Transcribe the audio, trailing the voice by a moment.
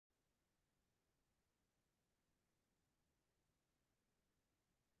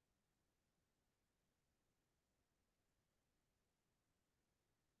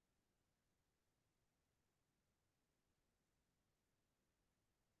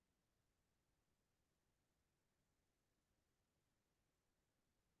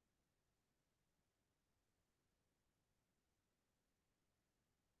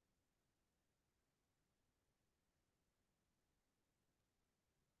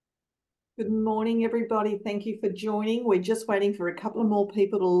Good morning, everybody. Thank you for joining. We're just waiting for a couple of more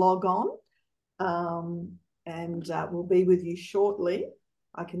people to log on, and we'll be with you shortly.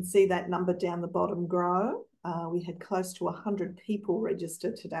 I can see that number down the bottom grow. We had close to 100 people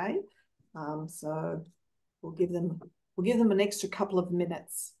register today, so we'll give them an extra couple of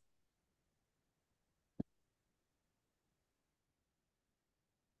minutes.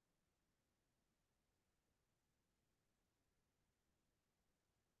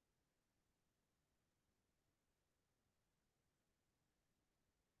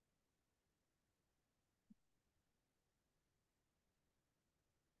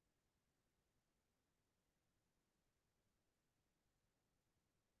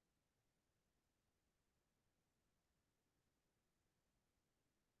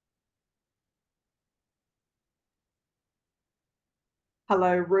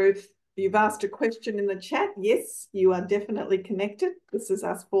 Hello, Ruth. You've asked a question in the chat. Yes, you are definitely connected. This is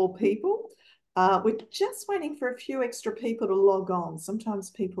us 4 people. We're just waiting for a few extra people to log on. Sometimes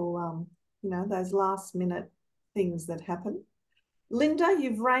people, those last minute things that happen. Linda,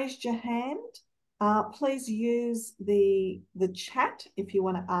 you've raised your hand. Please use the chat if you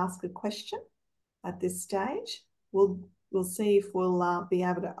want to ask a question at this stage. We'll see if we'll be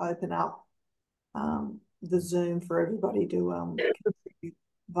able to open up the Zoom for everybody to contribute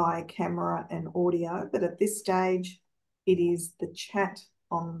via camera and audio. But at this stage, it is the chat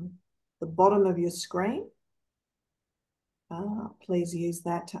on the bottom of your screen. Please use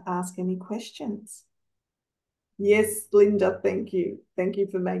that to ask any questions. Yes, Linda, thank you. Thank you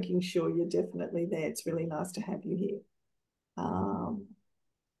for making sure you're definitely there. It's really nice to have you here.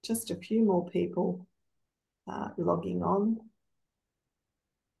 Just a few more people logging on.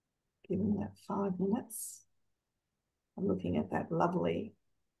 Giving that 5 minutes. I'm looking at that lovely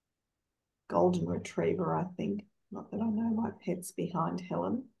golden retriever, I think. Not that I know my pet's behind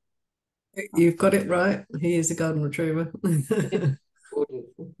Helen. You've got it right. He is a golden retriever.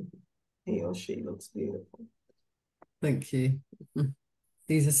 He or she looks beautiful. Thank you.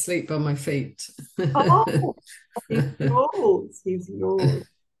 He's asleep on my feet. Oh, he's yours. He's yours.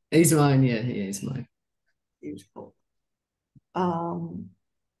 He's mine, yeah, he is mine. Beautiful.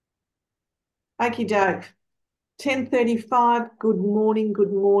 Okie doke. 10:35. Good morning.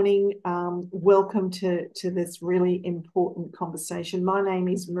 Good morning. Welcome to this really important conversation. My name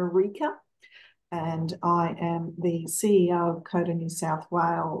is Marika, and I am the CEO of COTA New South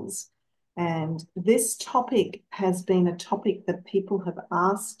Wales. And this topic has been a topic that people have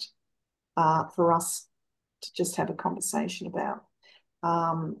asked for us to just have a conversation about.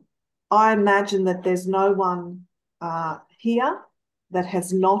 I imagine that there's no one here that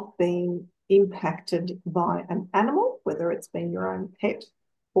has not been impacted by an animal, whether it's been your own pet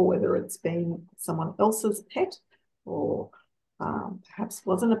or whether it's been someone else's pet, or perhaps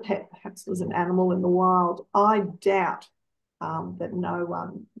wasn't a pet, perhaps was an animal in the wild. I doubt that no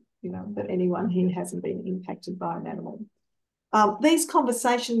one, that anyone here hasn't been impacted by an animal. These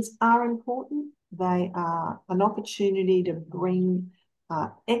conversations are important. They are an opportunity to bring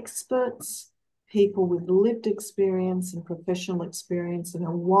experts, people with lived experience and professional experience in a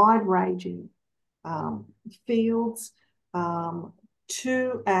wide-ranging fields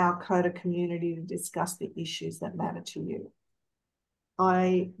to our COTA community to discuss the issues that matter to you.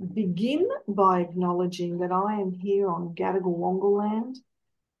 I begin by acknowledging that I am here on Gadigal land,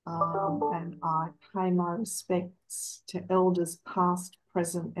 and I pay my respects to elders past,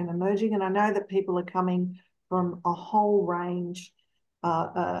 present and emerging. And I know that people are coming from a whole range,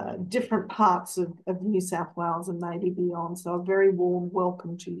 different parts of New South Wales and maybe beyond. So a very warm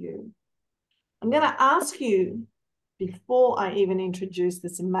welcome to you. I'm going to ask you, before I even introduce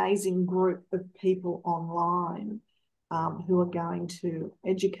this amazing group of people online who are going to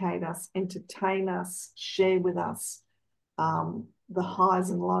educate us, entertain us, share with us the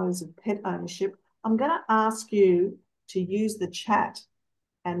highs and lows of pet ownership, I'm going to ask you to use the chat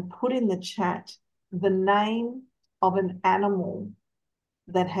and put in the chat the name of an animal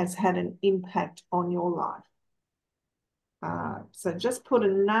that has had an impact on your life. So just put a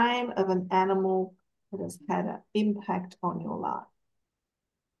name of an animal that has had an impact on your life.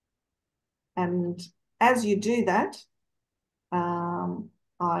 And as you do that,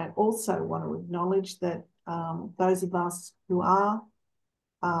 I also want to acknowledge that those of us who are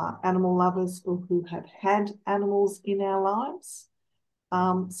animal lovers or who have had animals in our lives,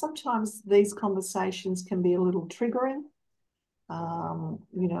 sometimes these conversations can be a little triggering.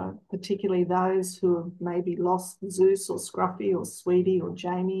 Particularly those who have maybe lost Zeus or Scruffy or Sweetie or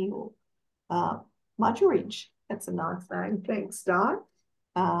Jamie or Mudgeridge. That's a nice name. Thanks, Di.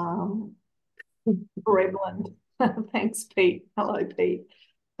 Brebland. Thanks, Pete. Hello, Pete.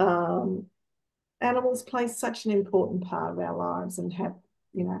 Um, Animals play such an important part of our lives and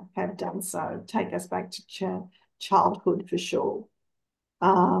have done so. Take us back to childhood for sure.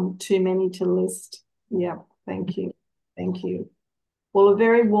 Too many to list. Yeah, thank you. Thank you. Well, a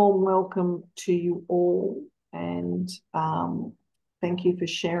very warm welcome to you all, and thank you for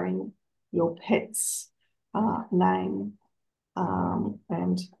sharing your pet's name,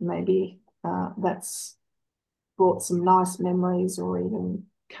 and maybe that's brought some nice memories or even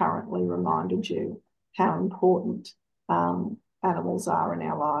currently reminded you how important animals are in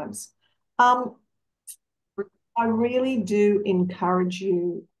our lives. Um, I really do encourage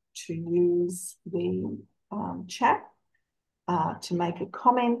you to use the chat to make a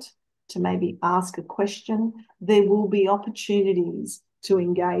comment, to maybe ask a question. There will be opportunities to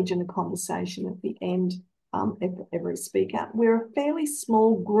engage in a conversation at the end of every speaker. We're a fairly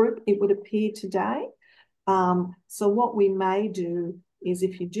small group, it would appear today. So what we may do is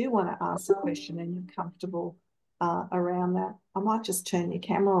if you do want to ask a question and you're comfortable around that, I might just turn your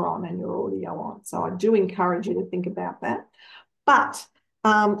camera on and your audio on. So I do encourage you to think about that. But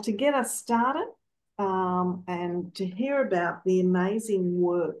to get us started and to hear about the amazing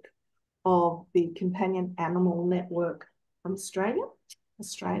work of the Companion Animal Network from Australia,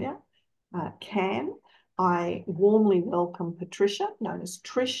 CAN, I warmly welcome Patricia, known as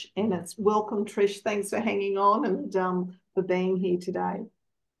Trish Ennis. Welcome, Trish. Thanks for hanging on and for being here today.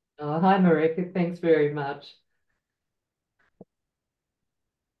 Oh, hi, Marika. Thanks very much.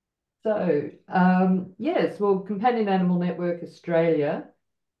 So, yes, well, Companion Animal Network Australia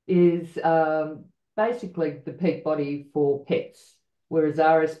is basically the peak body for pets, whereas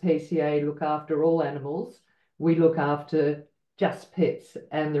RSPCA look after all animals. We look after just pets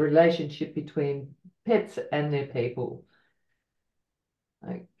and the relationship between pets and their people.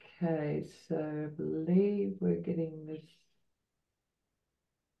 Okay, so I believe we're getting this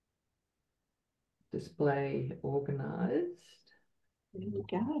display organized. There we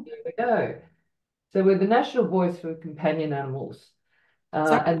go. Here we go. So we're the national voice for companion animals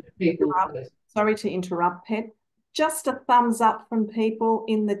and people. Sorry to interrupt, Pet. Just a thumbs up from people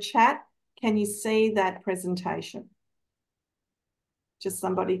in the chat. Can you see that presentation? Just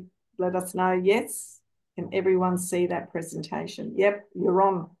somebody let us know. Yes. Can everyone see that presentation? Yep, you're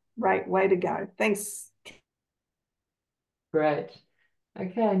on. Right, way to go. Thanks. Great.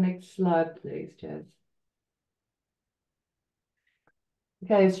 Okay, next slide, please, Jazz.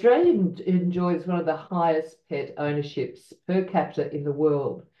 Okay, Australia enjoys one of the highest pet ownerships per capita in the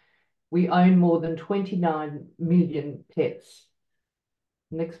world. We own more than 29 million pets.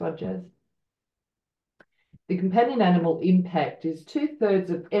 Next one, Jazz. The companion animal impact is 2/3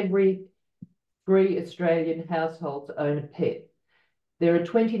 of every 3 Australian households own a pet. There are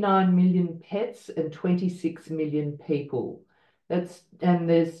 29 million pets and 26 million people. And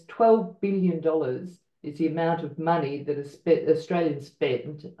there's $12 billion is the amount of money that Australians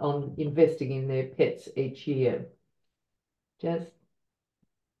spend on investing in their pets each year. Jazz?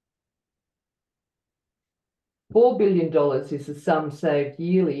 $4 billion is the sum saved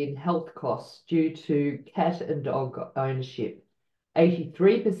yearly in health costs due to cat and dog ownership.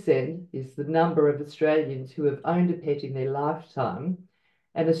 83% is the number of Australians who have owned a pet in their lifetime.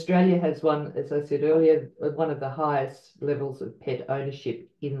 And Australia has one, as I said earlier, one of the highest levels of pet ownership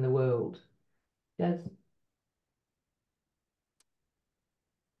in the world. Yes.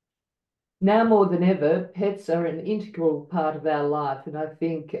 Now more than ever, pets are an integral part of our life. And I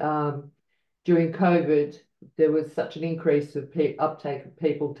think during COVID, there was such an increase of uptake of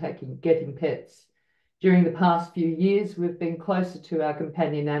people getting pets. During the past few years, we've been closer to our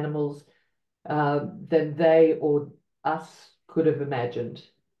companion animals than they or us could have imagined.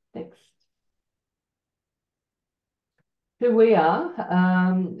 Next. Who we are.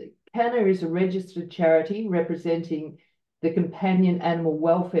 CANA is a registered charity representing the companion animal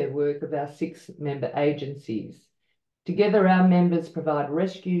welfare work of our 6 member agencies. Together, our members provide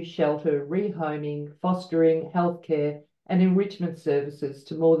rescue, shelter, rehoming, fostering, healthcare, and enrichment services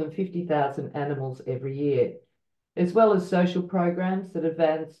to more than 50,000 animals every year, as well as social programs that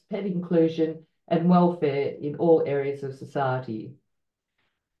advance pet inclusion and welfare in all areas of society.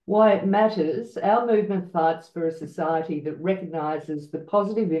 Why it matters, our movement fights for a society that recognises the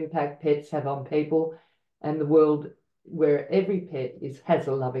positive impact pets have on people and the world where every pet has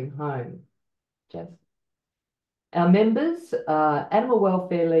a loving home. Jess? Our members are Animal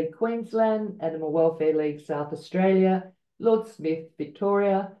Welfare League Queensland, Animal Welfare League South Australia, Lord Smith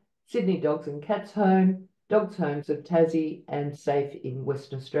Victoria, Sydney Dogs and Cats Home, Dogs Homes of Tassie, and Safe in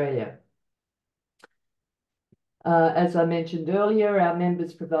Western Australia. As I mentioned earlier, our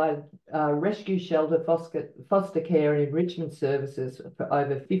members provide rescue shelter, foster care and enrichment services for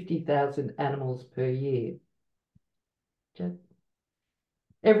over 50,000 animals per year.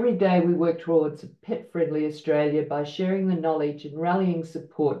 Every day we work towards a pet-friendly Australia by sharing the knowledge and rallying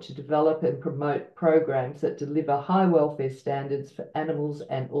support to develop and promote programs that deliver high welfare standards for animals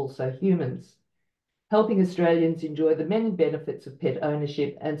and also humans, helping Australians enjoy the many benefits of pet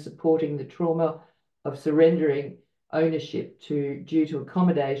ownership and supporting the trauma of surrendering ownership due to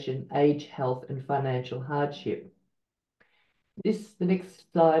accommodation, age, health, and financial hardship. The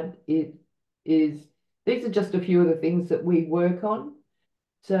next slide is these are just a few of the things that we work on.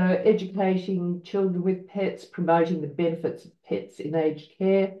 So educating children with pets, promoting the benefits of pets in aged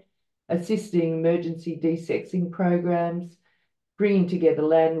care, assisting emergency desexing programs, bringing together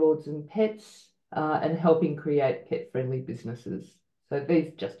landlords and pets, and helping create pet-friendly businesses. So these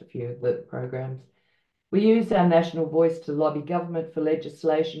are just a few of the programs. We use our national voice to lobby government for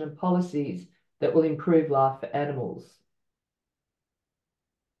legislation and policies that will improve life for animals.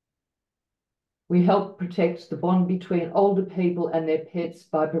 We help protect the bond between older people and their pets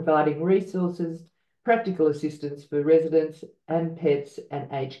by providing resources, practical assistance for residents and pets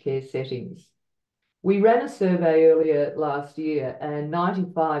and aged care settings. We ran a survey earlier last year and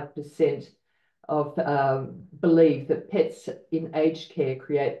 95% of believe that pets in aged care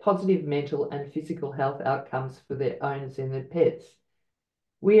create positive mental and physical health outcomes for their owners and their pets.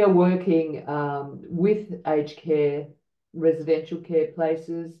 We are working with aged care, residential care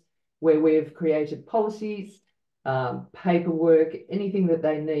places where we've created policies, paperwork, anything that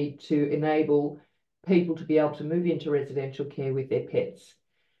they need to enable people to be able to move into residential care with their pets.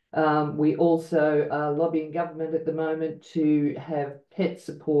 We also are lobbying government at the moment to have pet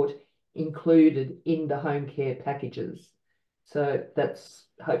support included in the home care packages. So that's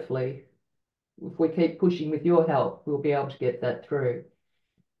hopefully, if we keep pushing with your help, we'll be able to get that through.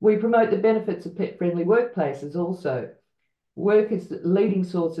 We promote the benefits of pet-friendly workplaces also. Work is the leading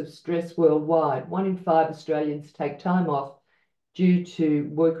source of stress worldwide. 1 in 5 Australians take time off due to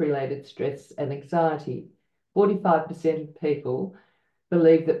work-related stress and anxiety. 45% of people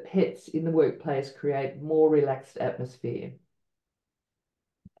believe that pets in the workplace create more relaxed atmosphere.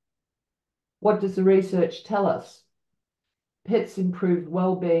 What does the research tell us? Pets improve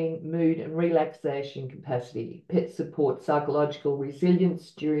well-being, mood and relaxation capacity. Pets support psychological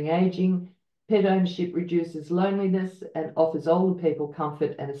resilience during aging. Pet ownership reduces loneliness and offers older people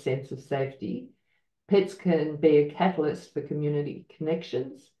comfort and a sense of safety. Pets can be a catalyst for community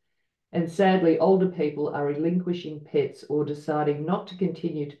connections. And sadly, older people are relinquishing pets or deciding not to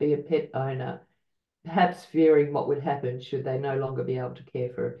continue to be a pet owner, perhaps fearing what would happen should they no longer be able to care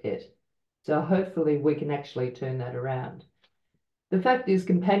for a pet. So hopefully we can actually turn that around. The fact is,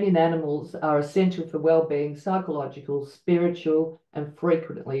 companion animals are essential for well-being, psychological, spiritual, and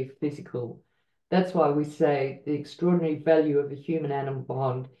frequently physical. That's why we say the extraordinary value of a human-animal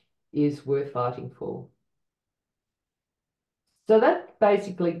bond is worth fighting for. So that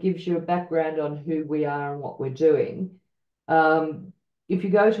basically gives you a background on who we are and what we're doing. If you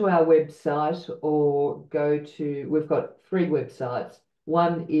go to our website or we've got 3 websites.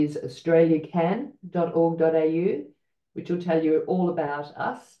 One is australiacan.org.au, which will tell you all about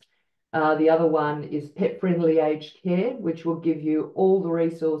us. The other one is Pet Friendly Aged Care, which will give you all the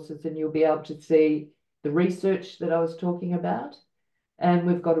resources and you'll be able to see the research that I was talking about. And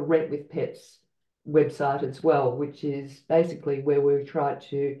we've got a Rent with Pets website as well, which is basically where we try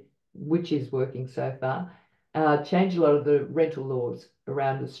to, which is working so far, change a lot of the rental laws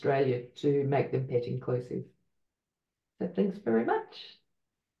around Australia to make them pet inclusive. So thanks very much.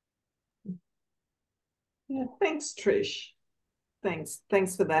 Yeah, thanks, Trish. Thanks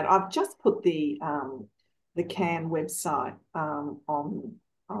for that. I've just put the CAN website on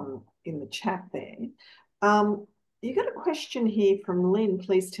in the chat there. You got a question here from Lynn.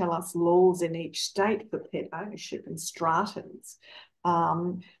 Please tell us laws in each state for pet ownership and stratas.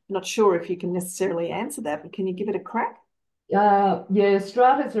 Not sure if you can necessarily answer that, but can you give it a crack? Yeah,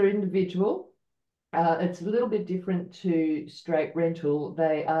 stratas are individual. It's a little bit different to straight rental.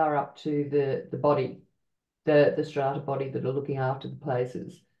 They are up to the body, the strata body that are looking after the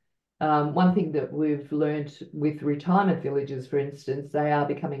places. One thing that we've learned with retirement villages, for instance, they are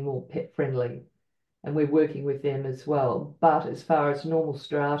becoming more pet friendly and we're working with them as well. But as far as normal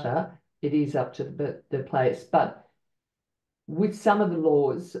strata, it is up to the place. But with some of the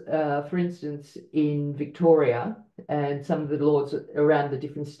laws, for instance, in Victoria, and some of the laws around the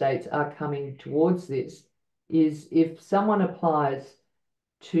different states are coming towards this, is if someone applies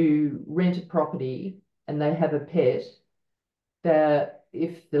to rent a property and they have a pet, that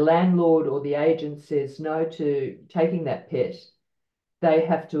if the landlord or the agent says no to taking that pet, they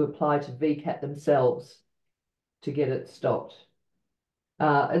have to apply to VCAT themselves to get it stopped.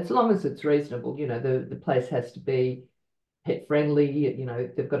 As long as it's reasonable, the place has to be pet friendly,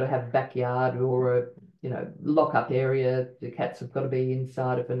 they've got to have a backyard or a, lock up area. The cats have got to be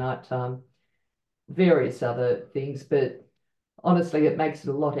inside of a night time, various other things. But honestly, it makes it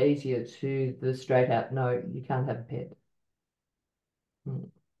a lot easier to the straight out, no, you can't have a pet.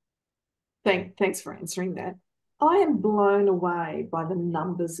 Thanks for answering that. I am blown away by the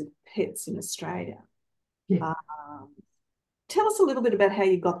numbers of pets in Australia. Yeah. Tell us a little bit about how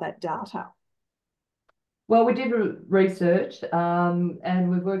you got that data. Well, we did research and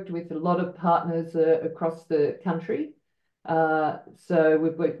we've worked with a lot of partners across the country. So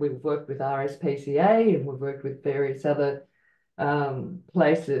we've worked with RSPCA and we've worked with various other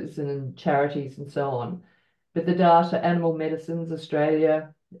places and charities and so on. But the data, Animal Medicines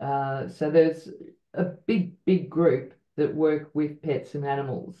Australia, so there's a big group that work with pets and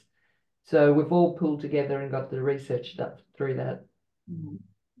animals. So we've all pulled together and got the research done through that.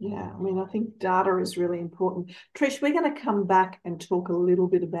 Yeah, I mean, I think data is really important. Trish, we're going to come back and talk a little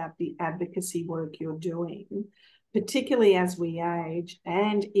bit about the advocacy work you're doing, particularly as we age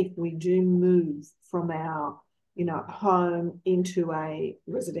and if we do move from our, home into a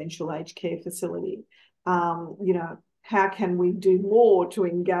residential aged care facility. How can we do more to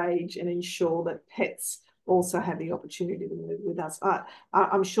engage and ensure that pets also have the opportunity to move with us?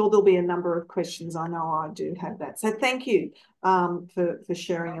 I'm sure there'll be a number of questions. I know I do have that. So thank you for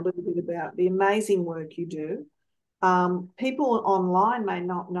sharing a little bit about the amazing work you do. People online may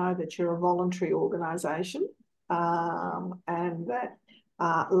not know that you're a voluntary organisation and that,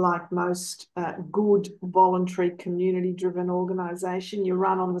 like most good voluntary community-driven organisation, you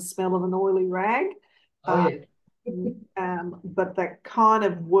run on the smell of an oily rag. Oh, yeah. But the kind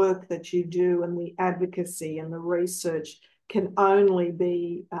of work that you do and the advocacy and the research can only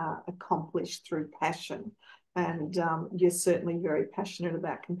be accomplished through passion. And you're certainly very passionate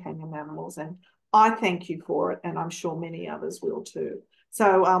about companion animals. And I thank you for it, and I'm sure many others will too.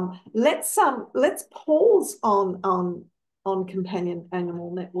 So let's pause on Companion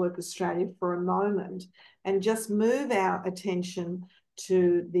Animal Network Australia for a moment and just move our attention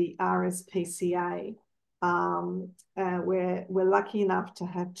to the RSPCA. We're lucky enough to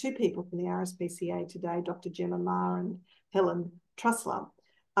have two people from the RSPCA today, Dr. Gemma Ma and Helen Trussler.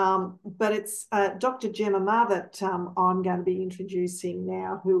 But it's Dr. Gemma Ma that I'm going to be introducing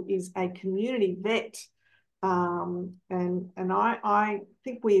now, who is a community vet. And I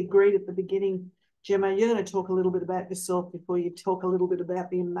think we agreed at the beginning, Gemma, you're going to talk a little bit about yourself before you talk a little bit about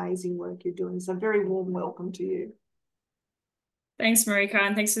the amazing work you're doing. So very warm welcome to you. Thanks, Marika,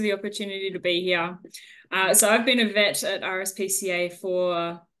 and thanks for the opportunity to be here. So I've been a vet at RSPCA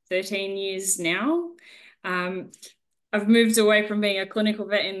for 13 years now. I've moved away from being a clinical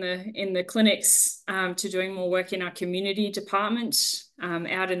vet in the clinics to doing more work in our community department,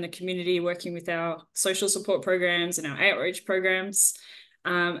 out in the community, working with our social support programs and our outreach programs.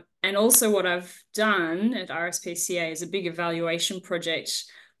 And also what I've done at RSPCA is a big evaluation project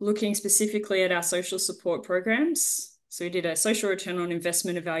looking specifically at our social support programs. So we did a social return on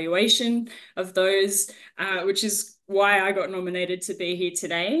investment evaluation of those, which is why I got nominated to be here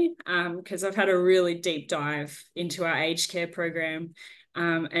today, because I've had a really deep dive into our aged care program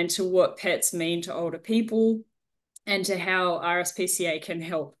and to what pets mean to older people and to how RSPCA can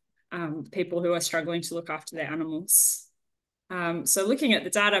help people who are struggling to look after their animals. So looking at the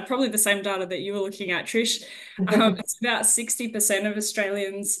data, probably the same data that you were looking at, Trish, it's about 60% of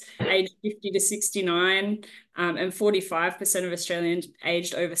Australians aged 50 to 69 and 45% of Australians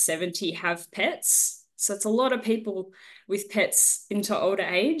aged over 70 have pets. So it's a lot of people with pets into older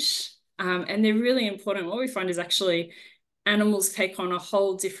age, and they're really important. What we find is actually animals take on a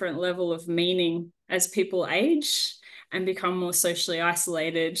whole different level of meaning as people age and become more socially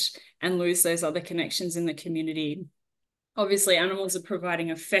isolated and lose those other connections in the community. Obviously, animals are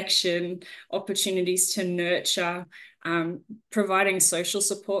providing affection, opportunities to nurture, providing social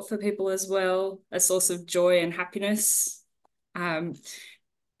support for people as well, a source of joy and happiness.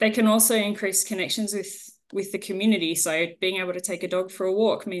 They can also increase connections with the community. So being able to take a dog for a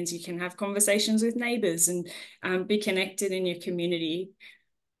walk means you can have conversations with neighbours and be connected in your community.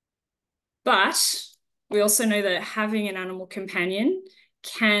 But we also know that having an animal companion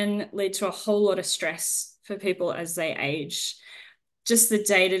can lead to a whole lot of stress for people as they age. Just the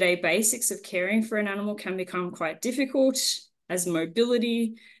day-to-day basics of caring for an animal can become quite difficult as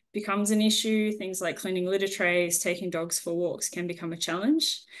mobility becomes an issue. Things like cleaning litter trays, taking dogs for walks can become a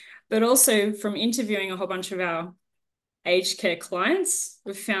challenge. But also from interviewing a whole bunch of our aged care clients,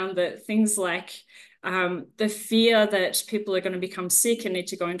 we've found that things like the fear that people are going to become sick and need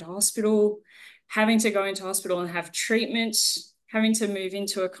to go into hospital, having to go into hospital and have treatment, having to move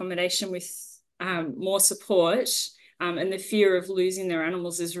into accommodation with more support, and the fear of losing their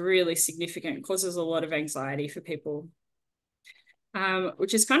animals is really significant, causes a lot of anxiety for people,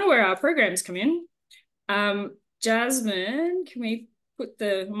 which is kind of where our programs come in. Jasmine, can we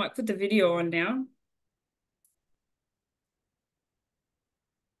I might put the video on now.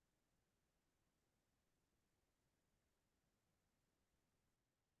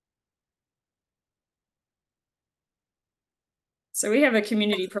 So we have a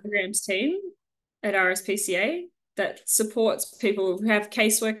community programs team at RSPCA that supports people who have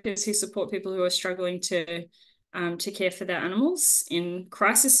caseworkers who support people who are struggling to care for their animals in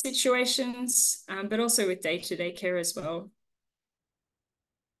crisis situations, but also with day-to-day care as well.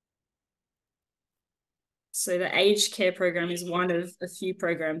 So the aged care program is one of a few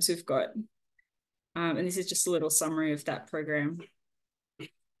programs we've got. And this is just a little summary of that program.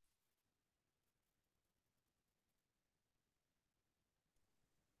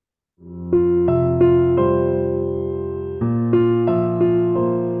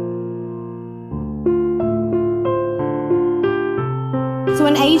 So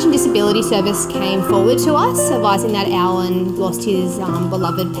an age and disability service came forward to us, advising that Alan lost his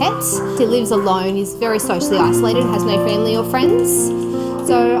beloved pet. He lives alone, he's very socially isolated, has no family or friends.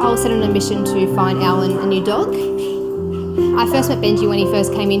 So I was set on a mission to find Alan a new dog. I first met Benji when he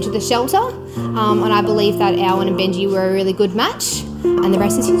first came into the shelter, and I believe that Alan and Benji were a really good match, and the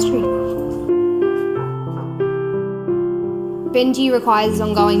rest is history. Benji requires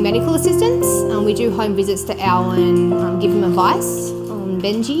ongoing medical assistance. We do home visits to Alan, give him advice on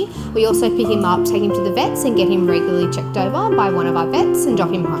Benji. We also pick him up, take him to the vets and get him regularly checked over by one of our vets and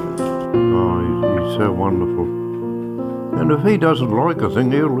drop him home. Oh, he's so wonderful. And if he doesn't like a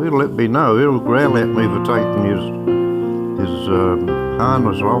thing, he'll let me know. He'll growl at me for taking his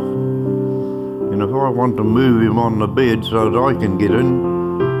harness off. And if I want to move him on the bed so that I can get in,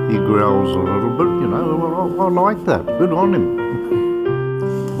 he growls a little bit, you know. Well, I like that. Good on him.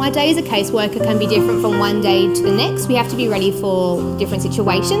 My day as a caseworker can be different from one day to the next. We have to be ready for different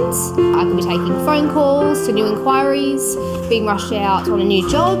situations. I could be taking phone calls to new inquiries, being rushed out on a new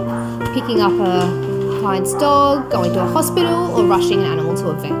job, picking up a client's dog, going to a hospital, or rushing an animal to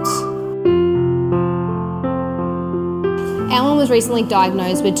a vet. Alan was recently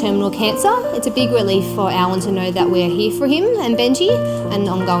diagnosed with terminal cancer. It's a big relief for Alan to know that we're here for him and Benji, and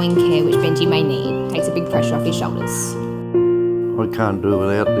ongoing care which Benji may need. Takes a big pressure off his shoulders. I can't do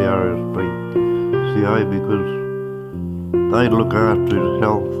without the RSPCA because they look after his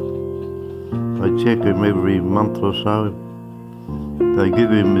health. They check him every month or so. They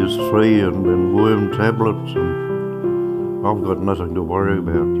give him his flea and worm tablets, and I've got nothing to worry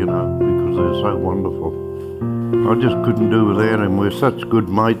about, you know, because they're so wonderful. I just couldn't do without him. We're such good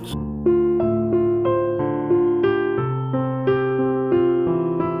mates.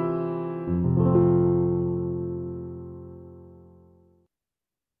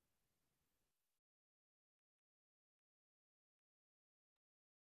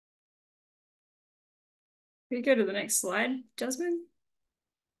 Can you go to the next slide, Jasmine?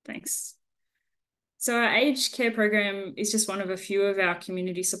 Thanks. So our aged care program is just one of a few of our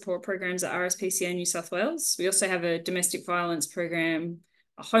community support programs at RSPCA New South Wales. We also have a domestic violence program,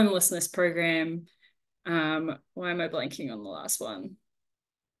 a homelessness program. Why am I blanking on the last one?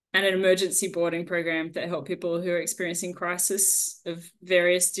 And an emergency boarding program that help people who are experiencing crisis of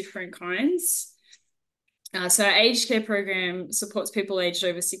various different kinds. So our aged care program supports people aged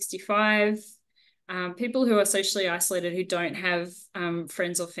over 65, people who are socially isolated who don't have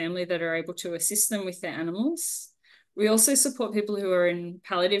friends or family that are able to assist them with their animals. We also support people who are in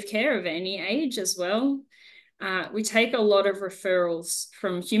palliative care of any age as well. We take a lot of referrals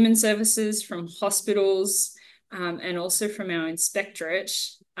from human services, from hospitals, and also from our inspectorate,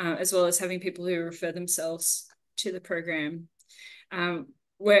 as well as having people who refer themselves to the program.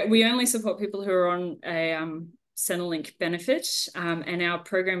 We only support people who are on a Centrelink benefit, and our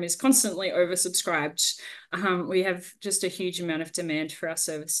program is constantly oversubscribed. We have just a huge amount of demand for our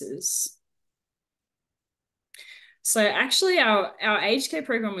services. So actually our aged care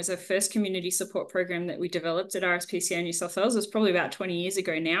program was our first community support program that we developed at RSPCA New South Wales. It was probably about 20 years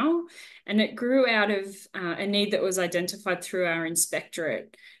ago now, and it grew out of a need that was identified through our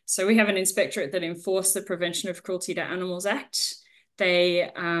inspectorate. So we have an inspectorate that enforced the Prevention of Cruelty to Animals Act.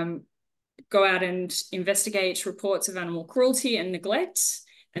 They go out and investigate reports of animal cruelty and neglect.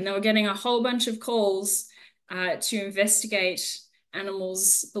 And they were getting a whole bunch of calls to investigate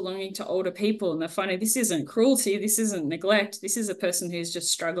animals belonging to older people, and they're finding this isn't cruelty, this isn't neglect, this is a person who's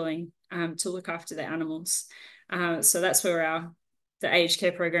just struggling to look after their animals. So that's where the aged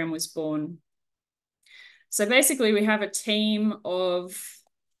care program was born. So basically we have a team of,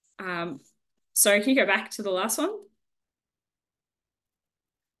 sorry, can you go back to the last one?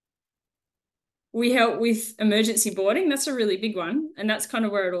 We help with emergency boarding. That's a really big one. And that's kind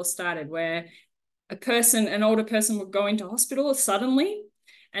of where it all started, where an older person would go into hospital suddenly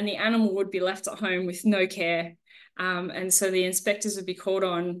and the animal would be left at home with no care. And so the inspectors would be called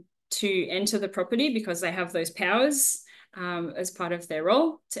on to enter the property because they have those powers as part of their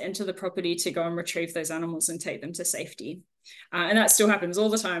role to enter the property to go and retrieve those animals and take them to safety. And that still happens all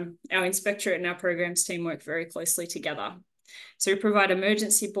the time. Our inspectorate and our programs team work very closely together. So we provide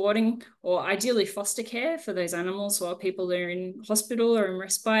emergency boarding or ideally foster care for those animals while people are in hospital or in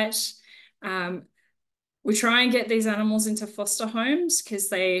respite. We try and get these animals into foster homes because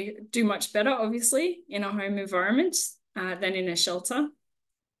they do much better, obviously, in a home environment than in a shelter.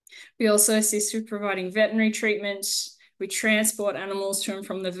 We also assist with providing veterinary treatment. We transport animals to and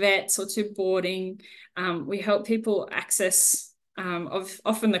from the vets or to boarding. We help people access,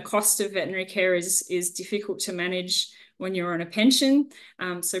 often the cost of veterinary care is difficult to manage when you're on a pension.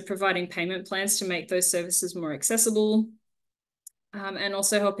 So providing payment plans to make those services more accessible, and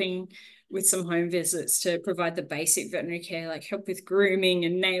also helping with some home visits to provide the basic veterinary care, like help with grooming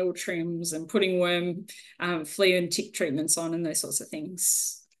and nail trims and putting worm, flea and tick treatments on and those sorts of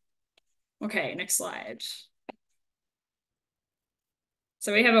things. Okay, next slide.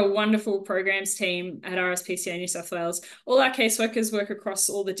 So we have a wonderful programs team at RSPCA New South Wales. All our caseworkers work across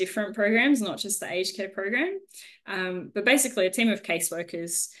all the different programs, not just the aged care program, but basically a team of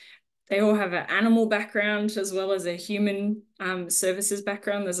caseworkers. They all have an animal background as well as a human services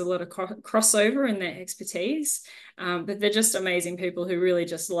background. There's a lot of crossover in their expertise, but they're just amazing people who really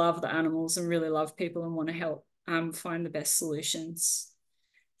just love the animals and really love people and want to help find the best solutions.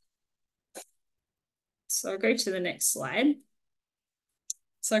 So I'll go to the next slide.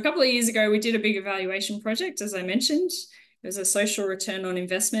 So a couple of years ago, we did a big evaluation project, as I mentioned. It was a social return on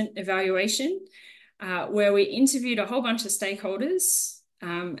investment evaluation where we interviewed a whole bunch of stakeholders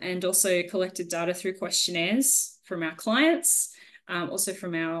and also collected data through questionnaires from our clients, also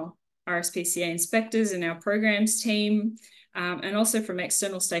from our RSPCA inspectors and our programs team, and also from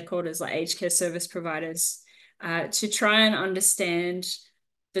external stakeholders like aged care service providers to try and understand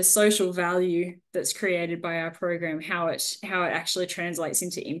the social value that's created by our program, how it actually translates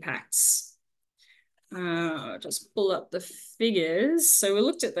into impacts. I'll just pull up the figures. So we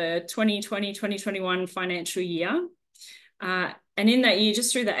looked at the 2020-2021 financial year. And in that year,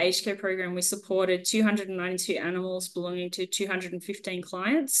 just through the aged care program, we supported 292 animals belonging to 215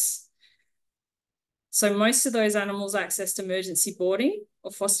 clients. So most of those animals accessed emergency boarding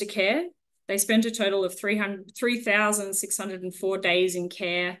or foster care. They spent a total of 3,604 days in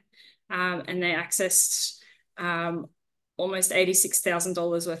care, and they accessed almost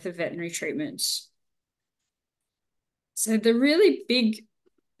 $86,000 worth of veterinary treatment. So the really big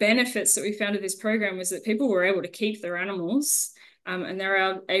benefits that we found of this program was that people were able to keep their animals and they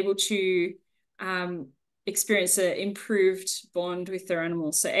were able to experience an improved bond with their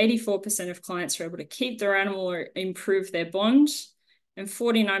animals. So 84% of clients were able to keep their animal or improve their bond, and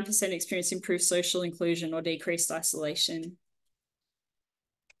 49% experienced improved social inclusion or decreased isolation.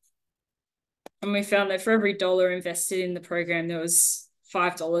 And we found that for every dollar invested in the program, there was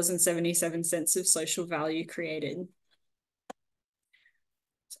 $5.77 of social value created.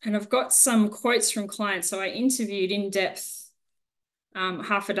 And I've got some quotes from clients. So I interviewed in depth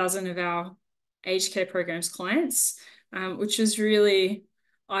half a dozen of our aged care programs clients, which was really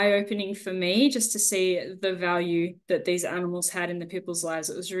eye-opening for me just to see the value that these animals had in the people's lives.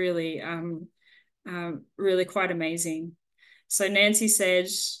 It was really, really quite amazing. So Nancy said,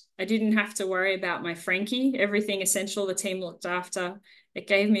 I didn't have to worry about my Frankie. Everything essential the team looked after. It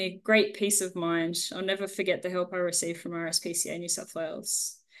gave me a great peace of mind. I'll never forget the help I received from RSPCA New South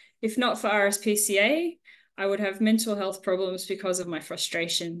Wales. If not for RSPCA, I would have mental health problems because of my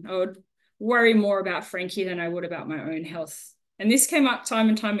frustration. I would worry more about Frankie than I would about my own health. And this came up time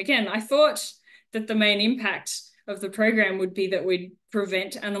and time again. I thought that the main impact of the program would be that we'd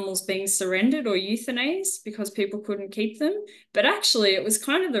prevent animals being surrendered or euthanized because people couldn't keep them. But actually, it was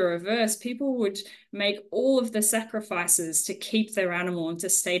kind of the reverse. People would make all of the sacrifices to keep their animal and to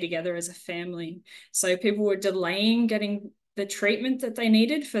stay together as a family. So people were delaying getting the treatment that they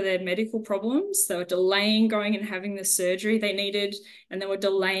needed for their medical problems. They were delaying going and having the surgery they needed, and they were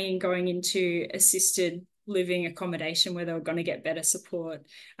delaying going into assisted living accommodation where they were going to get better support,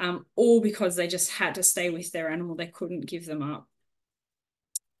 all because they just had to stay with their animal. They couldn't give them up.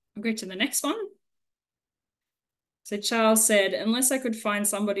 I'll go to the next one. So Charles said, unless I could find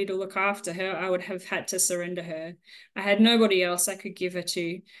somebody to look after her, I would have had to surrender her. I had nobody else I could give her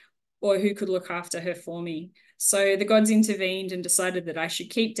to or who could look after her for me. So the gods intervened and decided that I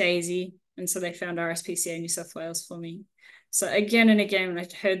should keep Daisy. And so they found RSPCA New South Wales for me. So again and again, I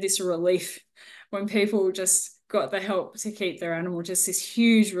heard this relief when people just got the help to keep their animal, just this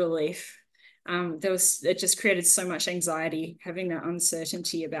huge relief. It just created so much anxiety, having that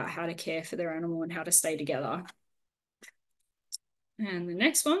uncertainty about how to care for their animal and how to stay together. And the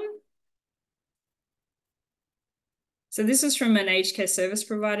next one. So this is from an aged care service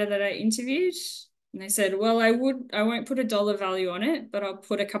provider that I interviewed. And they said, well, I won't put a dollar value on it, but I'll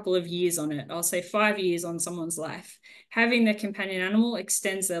put a couple of years on it. I'll say 5 years on someone's life. Having their companion animal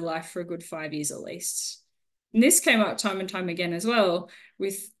extends their life for a good 5 years at least. And this came up time and time again as well,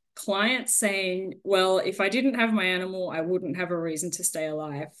 with clients saying, well, if I didn't have my animal, I wouldn't have a reason to stay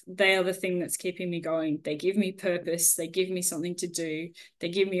alive. They are the thing that's keeping me going. They give me purpose. They give me something to do. They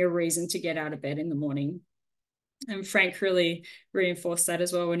give me a reason to get out of bed in the morning. And Frank really reinforced that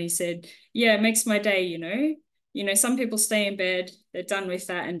as well when he said, yeah, it makes my day, You know, some people stay in bed, they're done with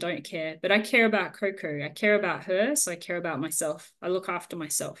that and don't care. But I care about Coco. I care about her, so I care about myself. I look after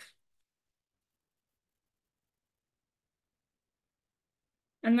myself.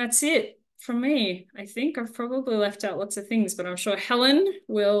 And that's it from me. I think I've probably left out lots of things, but I'm sure Helen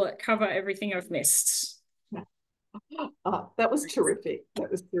will cover everything I've missed. Oh, that was terrific.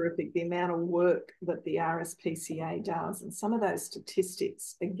 That was terrific. The amount of work that the RSPCA does, and some of those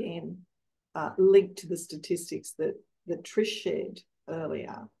statistics, again, linked to the statistics that Trish shared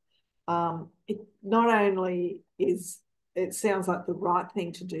earlier. It not only is, it sounds like the right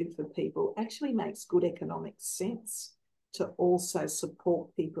thing to do for people, actually makes good economic sense to also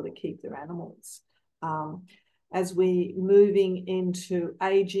support people to keep their animals. As we moving into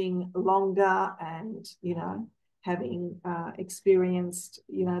aging longer and, having experienced,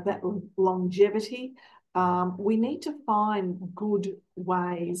 that longevity, we need to find good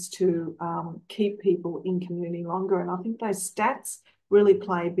ways to keep people in community longer. And I think those stats really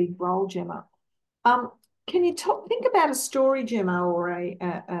play a big role, Gemma. Can you think about a story, Gemma, or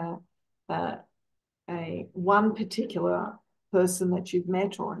a one particular person that you've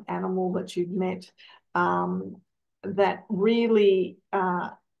met or an animal that you've met that really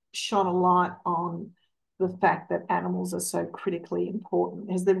shone a light on the fact that animals are so critically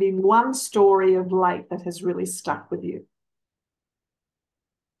important? Has there been one story of late that has really stuck with you?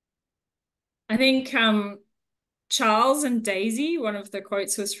 I think Charles and Daisy, one of the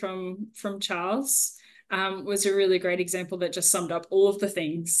quotes was from Charles, was a really great example that just summed up all of the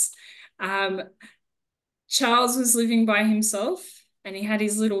things. Charles was living by himself and he had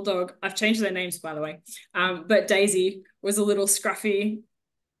his little dog. I've changed their names, by the way. But Daisy was a little scruffy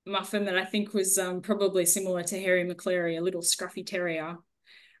muffin that I think was probably similar to Harry McCleary, a little scruffy terrier.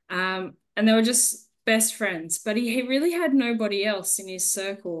 And they were just best friends, but he really had nobody else in his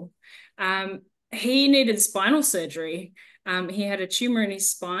circle. He needed spinal surgery. He had a tumor in his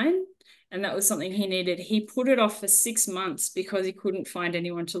spine, and that was something he needed. He put it off for 6 months because he couldn't find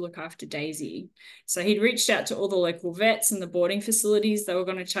anyone to look after Daisy. So he'd reached out to all the local vets and the boarding facilities. They were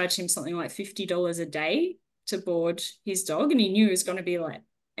going to charge him something like $50 a day to board his dog, and he knew he was going to be like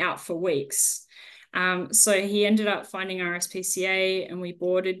out for weeks. So he ended up finding RSPCA, and we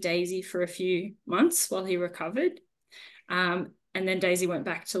boarded Daisy for a few months while he recovered. And then Daisy went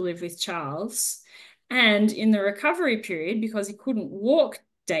back to live with Charles. And in the recovery period, because he couldn't walk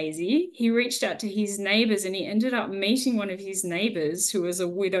Daisy, he reached out to his neighbours, and he ended up meeting one of his neighbours who was a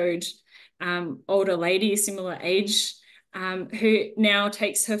widowed older lady, similar age, who now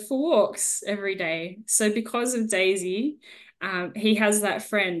takes her for walks every day. So because of Daisy, he has that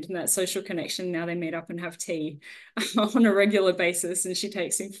friend and that social connection. Now they meet up and have tea on a regular basis, and she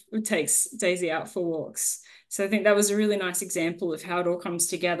takes Daisy out for walks. So I think that was a really nice example of how it all comes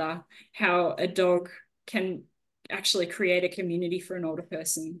together, how a dog can actually create a community for an older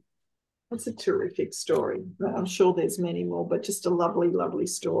person. That's a terrific story. I'm sure there's many more, but just a lovely, lovely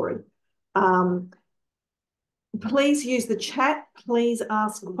story. Please use the chat. Please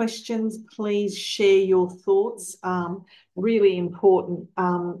ask questions. Please share your thoughts. Really important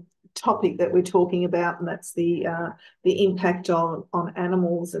topic that we're talking about, and that's the impact on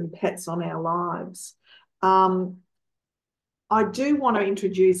animals and pets on our lives. I do want to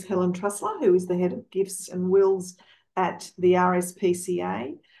introduce Helen Trussler, who is the head of gifts and wills at the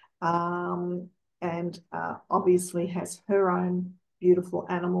RSPCA, and obviously has her own beautiful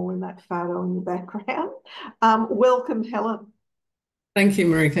animal in that photo in the background. Welcome, Helen. Thank you,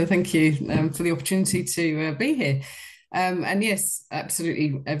 Marika. Thank you for the opportunity to be here. And yes,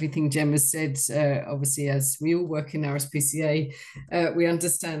 absolutely everything Gemma said. Obviously, as we all work in RSPCA, we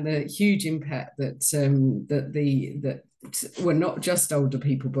understand the huge impact that well, not just older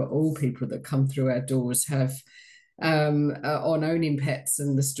people, but all people that come through our doors have on owning pets,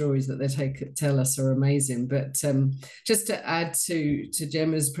 and the stories that they tell us are amazing. But just to add to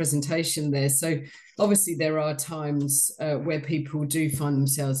Gemma's presentation there, so obviously there are times where people do find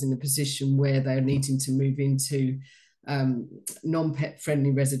themselves in a position where they're needing to move into non-pet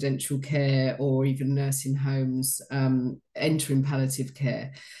friendly residential care or even nursing homes, entering palliative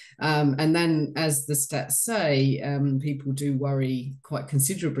care. And then, as the stats say, people do worry quite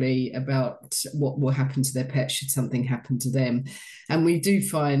considerably about what will happen to their pet should something happen to them. And we do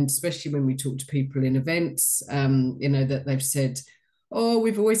find, especially when we talk to people in events, that they've said, oh,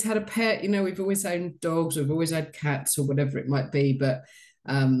 we've always had a pet, we've always owned dogs, we've always had cats or whatever it might be, but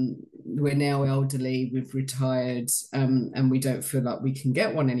we're now elderly, we've retired, and we don't feel like we can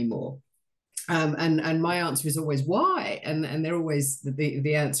get one anymore. And my answer is always why, and they're always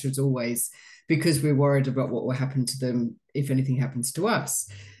the answer is always because we're worried about what will happen to them if anything happens to us.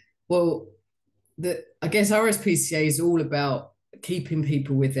 Well, I guess RSPCA is all about keeping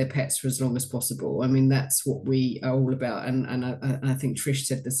people with their pets for as long as possible. I mean, that's what we are all about. And I think Trish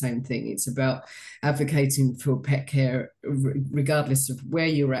said the same thing. It's about advocating for pet care, regardless of where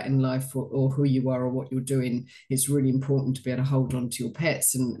you're at in life or who you are or what you're doing. It's really important to be able to hold on to your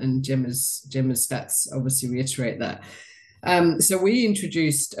pets. And Gemma's stats obviously reiterate that. So we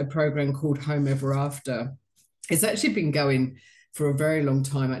introduced a program called Home Ever After. It's actually been going for a very long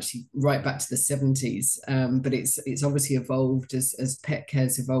time, actually right back to the 70s, but it's obviously evolved as pet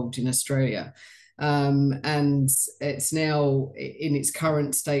care's evolved in Australia. And it's now in its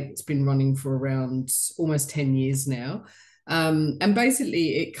current state, it's been running for around almost 10 years now. And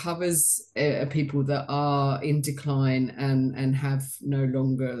basically it covers people that are in decline and have no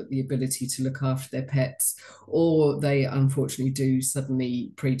longer the ability to look after their pets, or they unfortunately do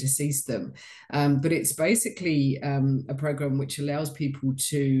suddenly predecease them. But it's basically a program which allows people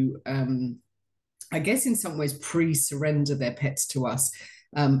to, I guess in some ways, pre-surrender their pets to us.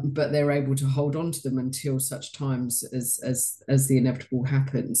 But they're able to hold on to them until such times as the inevitable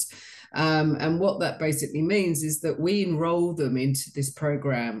happens. And what that basically means is that we enroll them into this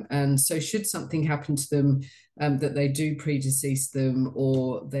program. And so should something happen to them, that they do predecease them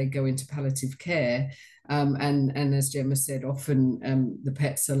or they go into palliative care, and as Gemma said, often the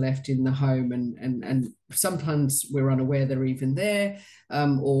pets are left in the home, and sometimes we're unaware they're even there,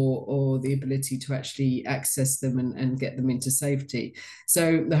 or the ability to actually access them and get them into safety.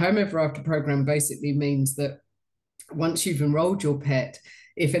 So the Home Ever After program basically means that once you've enrolled your pet,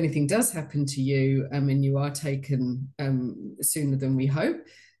 if anything does happen to you, and you are taken sooner than we hope,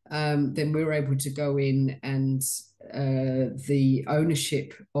 then we're able to go in and the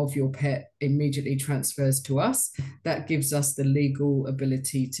ownership of your pet immediately transfers to us. That gives us the legal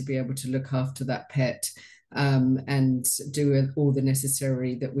ability to be able to look after that pet, and do all the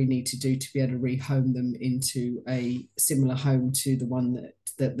necessary that we need to do to be able to rehome them into a similar home to the one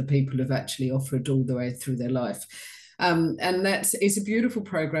that the people have actually offered all the way through their life. And it's a beautiful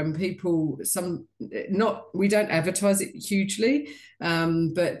program. We don't advertise it hugely,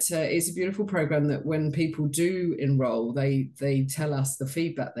 but it's a beautiful program that when people do enroll, they tell us the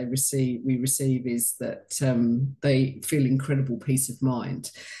feedback we receive is that they feel incredible peace of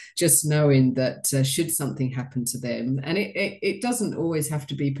mind, just knowing that should something happen to them, and it doesn't always have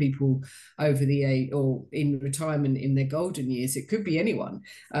to be people over the age or in retirement in their golden years. It could be anyone.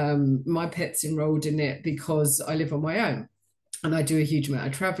 My pet's enrolled in it because I live on my own and I do a huge amount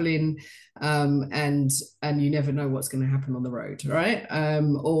of traveling, and you never know what's going to happen on the road, right?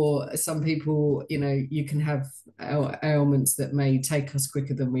 Or some people, you can have ailments that may take us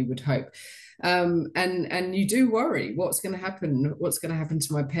quicker than we would hope. And you do worry what's going to happen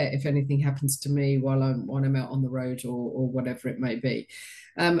to my pet if anything happens to me while I'm out on the road or whatever it may be.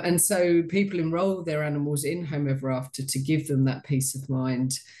 And so people enroll their animals in Home Ever After to give them that peace of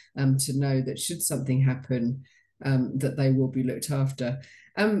mind, to know that should something happen, that they will be looked after.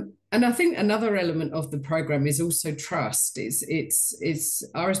 And I think another element of the program is also trust. It's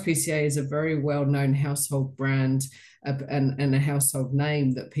RSPCA is a very well-known household brand, and a household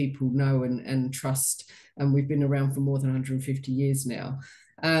name that people know and trust. And we've been around for more than 150 years now.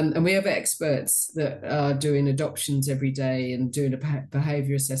 And we have experts that are doing adoptions every day and doing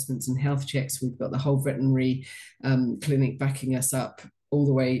behaviour assessments and health checks. We've got the whole veterinary clinic backing us up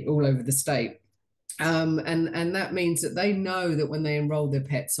all over the state. And that means that they know that when they enroll their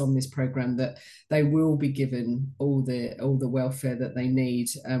pets on this program, that they will be given all the welfare that they need,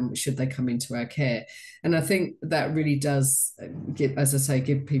 should they come into our care. And I think that really does give, as I say,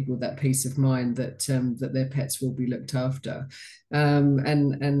 give people that peace of mind that that their pets will be looked after.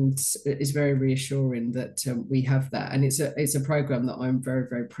 And it's very reassuring that we have that, and it's a program that I'm very,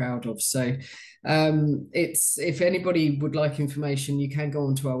 very proud of. So it's, if anybody would like information, you can go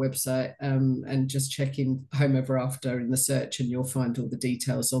onto our website and just check in Home Ever After in the search, and you'll find all the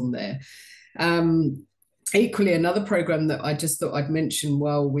details on there. Equally, another program that I just thought I'd mention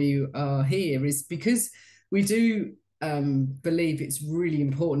while we are here is because we do believe it's really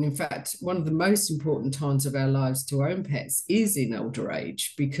important. In fact, one of the most important times of our lives to own pets is in older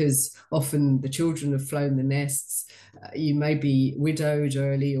age, because often the children have flown the nests. You may be widowed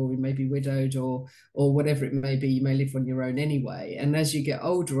early, or you may be widowed, or whatever it may be. You may live on your own anyway. And as you get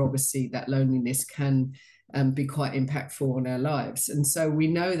older, obviously that loneliness can be quite impactful on our lives. And so we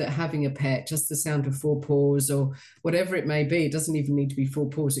know that having a pet, just the sound of four paws or whatever it may be, it doesn't even need to be four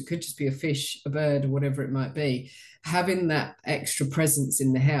paws. It could just be a fish, a bird, or whatever it might be. Having that extra presence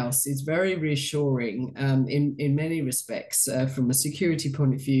in the house is very reassuring in many respects, from a security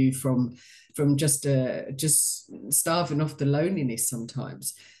point of view, from just starving off the loneliness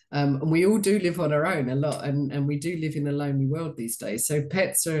sometimes. And we all do live on our own a lot, and we do live in a lonely world these days. So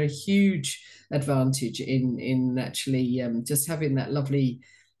pets are a huge advantage in actually just having that lovely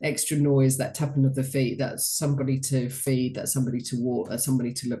extra noise, that tapping of the feet, that's somebody to feed, that's somebody to walk, that's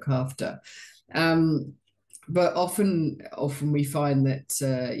somebody to look after. But often we find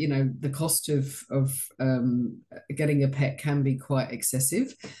that you know, the cost of getting a pet can be quite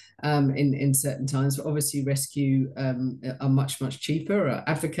excessive in certain times. But obviously, rescue are much cheaper. I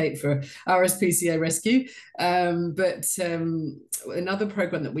advocate for RSPCA rescue. But another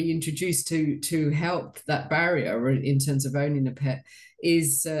program that we introduced to help that barrier in terms of owning a pet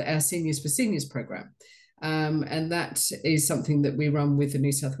is our Seniors for Seniors program. And that is something that we run with the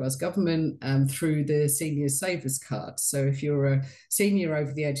New South Wales government through the Senior Savers Card. So if you're a senior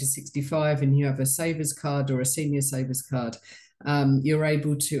over the age of 65 and you have a Savers Card or a Senior Savers Card, you're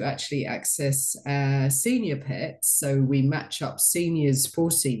able to actually access senior pets. So we match up seniors for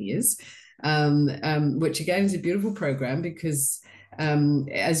seniors, which again is a beautiful program, because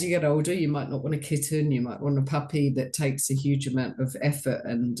as you get older, you might not want a kitten, you might want a puppy that takes a huge amount of effort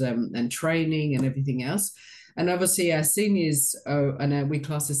and training and everything else. And obviously our seniors, we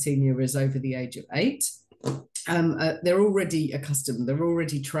class a senior as over the age of 8. They're already accustomed, they're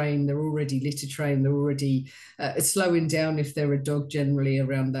already trained, they're already litter trained, they're already slowing down if they're a dog generally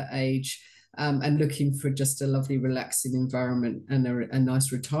around that age. And looking for just a lovely relaxing environment and a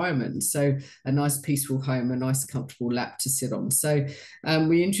nice retirement. So a nice peaceful home, a nice comfortable lap to sit on. So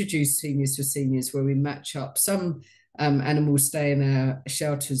we introduce Seniors for Seniors, where we match up some animals stay in our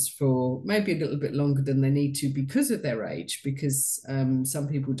shelters for maybe a little bit longer than they need to because of their age, because some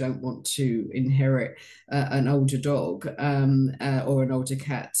people don't want to inherit an older dog or an older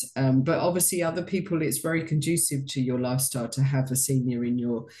cat. But obviously other people, it's very conducive to your lifestyle to have a senior in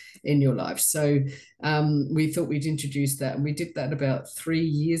your life. So we thought we'd introduce that, and we did that about 3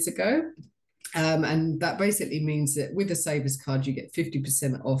 years ago. And that basically means that with a Savers Card, you get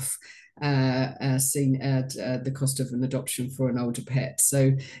 50% off the cost of an adoption for an older pet.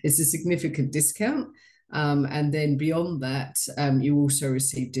 So it's a significant discount. And then beyond that, you also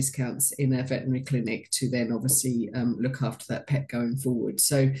receive discounts in a veterinary clinic to then obviously look after that pet going forward.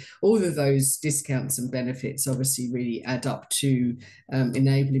 So all of those discounts and benefits obviously really add up to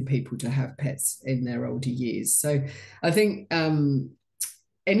enabling people to have pets in their older years. So I think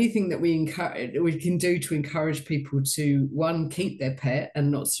anything that we can do to encourage people to, one, keep their pet and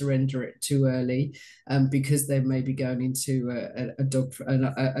not surrender it too early, because they may be going into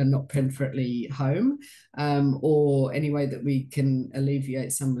a not pet friendly home, or any way that we can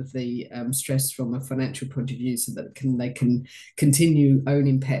alleviate some of the stress from a financial point of view, so that they can continue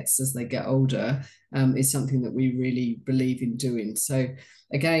owning pets as they get older, is something that we really believe in doing. So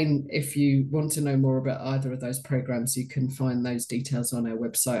again, if you want to know more about either of those programs, you can find those details on our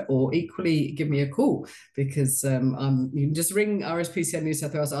website, or equally give me a call, because you can just ring RSPCA New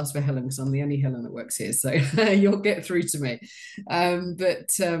South Wales, ask for Helen, because I'm the only Helen that works here, so you'll get through to me.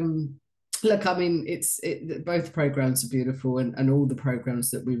 Look, I mean, both programs are beautiful, and all the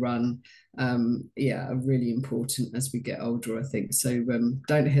programs that we run, are really important as we get older, I think. So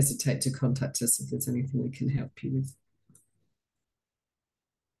don't hesitate to contact us if there's anything we can help you with.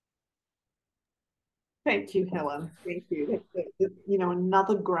 Thank you, Helen. Thank you.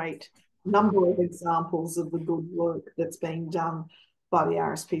 Another great number of examples of the good work that's being done by the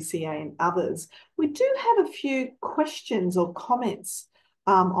RSPCA and others. We do have a few questions or comments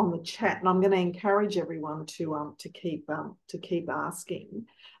on the chat, and I'm going to encourage everyone to keep asking.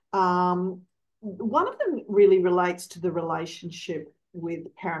 One of them really relates to the relationship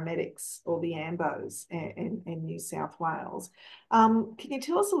with paramedics or the AMBOs in New South Wales. Can you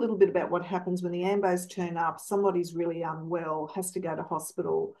tell us a little bit about what happens when the AMBOs turn up, somebody's really unwell, has to go to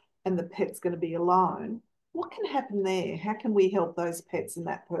hospital, and the pet's going to be alone? What can happen there? How can we help those pets and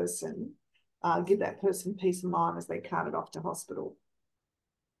that person, give that person peace of mind as they cart it off to hospital?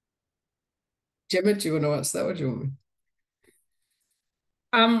 Gemma, do you want to answer that, or do you want me?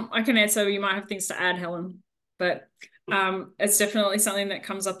 I can answer. You might have things to add, Helen, but it's definitely something that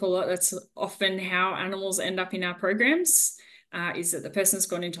comes up a lot. That's often how animals end up in our programs, is that the person's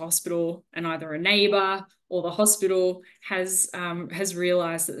gone into hospital and either a neighbour or the hospital has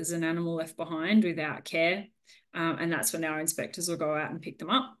realised that there's an animal left behind without care, and that's when our inspectors will go out and pick them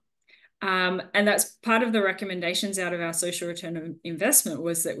up. And that's part of the recommendations out of our social return of investment,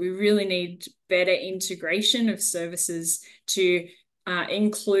 was that we really need better integration of services to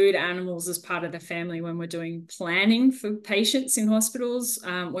include animals as part of the family when we're doing planning for patients in hospitals.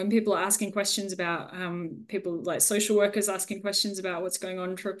 When people are asking questions about, people like social workers asking questions about what's going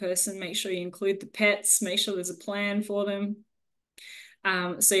on for a person, make sure you include the pets, make sure there's a plan for them.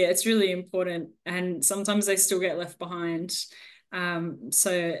 So yeah, it's really important, and sometimes they still get left behind.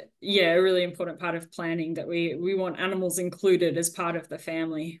 So yeah, a really important part of planning, that we want animals included as part of the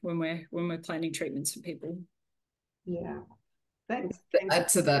family when we're planning treatments for people. Yeah, thanks. Add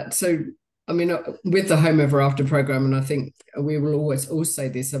to that. So I mean, with the Home Ever After program, and I think we will always all say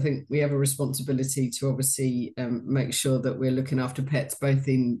this, I think we have a responsibility to obviously make sure that we're looking after pets both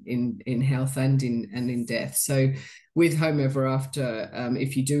in health and in death. So with Home Ever After,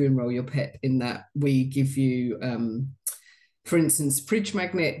 if you do enroll your pet in that, we give you for instance, fridge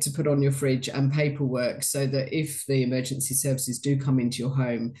magnet to put on your fridge and paperwork, so that if the emergency services do come into your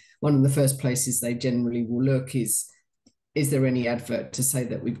home, one of the first places they generally will look is there any advert to say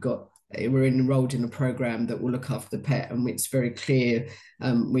that we're enrolled in a program that will look after the pet, and it's very clear.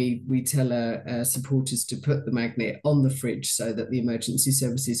 We tell our supporters to put the magnet on the fridge so that the emergency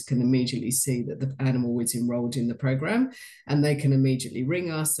services can immediately see that the animal is enrolled in the program, and they can immediately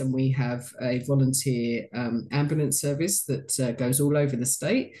ring us. And we have a volunteer ambulance service that goes all over the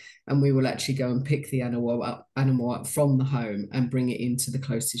state, and we will actually go and pick the animal up from the home and bring it into the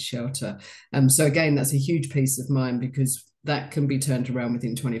closest shelter. So again, that's a huge peace of mind, because that can be turned around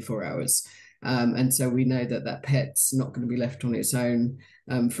within 24 hours. And so we know that that pet's not going to be left on its own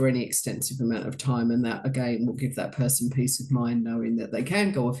for any extensive amount of time. And that, again, will give that person peace of mind, knowing that they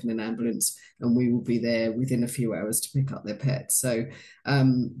can go off in an ambulance and we will be there within a few hours to pick up their pet. So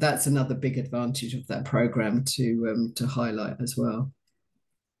that's another big advantage of that program to highlight as well.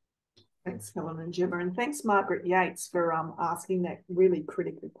 Thanks, Helen and Gemma, and thanks, Margaret Yates, for asking that really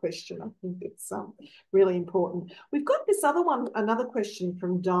critical question. I think it's really important. We've got this other one, another question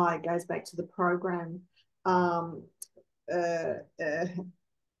from Di, goes back to the program.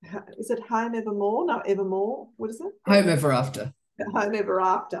 Is it Home Evermore? No, Evermore. What is it? Home Ever After. Home Ever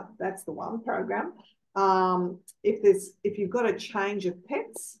After. That's the one program. If you've got a change of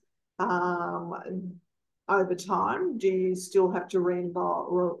pets over time, do you still have to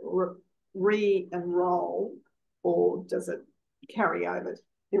re-enroll, or does it carry over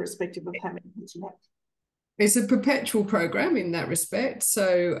irrespective of how many pets you have? It's a perpetual program in that respect.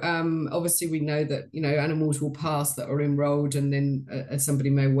 So obviously we know that, animals will pass that are enrolled, and then somebody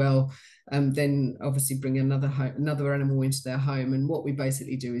may well then obviously bring another animal into their home. And what we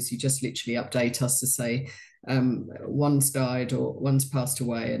basically do is you just literally update us to say one's died or one's passed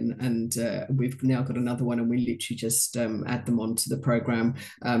away, and we've now got another one, and we literally just add them onto the program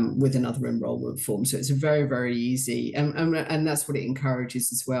with another enrollment form. So it's a very, very easy, and that's what it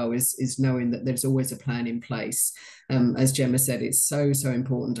encourages as well, is knowing that there's always a plan in place. As Gemma said, it's so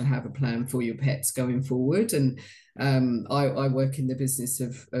important to have a plan for your pets going forward. And I work in the business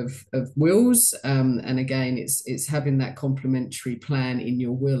of wills, and again, it's having that complementary plan in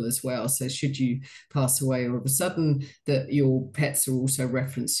your will as well. So should you pass away all of a sudden, that your pets are also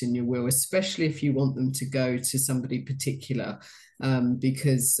referenced in your will, especially if you want them to go to somebody particular,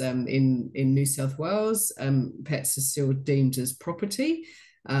 because in New South Wales, pets are still deemed as property,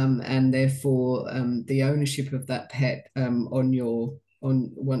 and therefore the ownership of that pet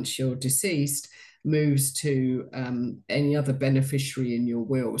once you're deceased moves to any other beneficiary in your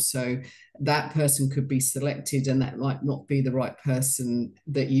will. So that person could be selected, and that might not be the right person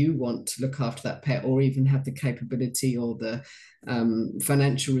that you want to look after that pet, or even have the capability or the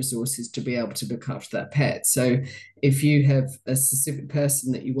financial resources to be able to look after that pet. So if you have a specific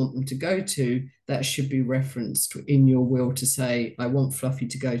person that you want them to go to, that should be referenced in your will to say, I want Fluffy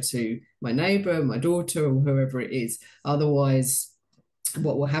to go to my neighbour, my daughter, or whoever it is. Otherwise,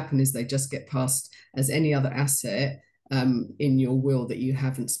 what will happen is they just get passed as any other asset in your will that you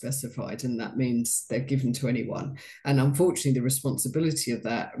haven't specified, and that means they're given to anyone. And unfortunately, the responsibility of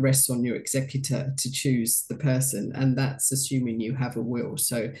that rests on your executor to choose the person, and that's assuming you have a will.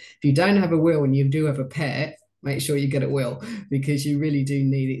 So if you don't have a will and you do have a pet, make sure you get a will, because you really do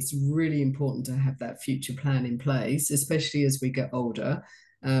need it. It's really important to have that future plan in place, especially as we get older,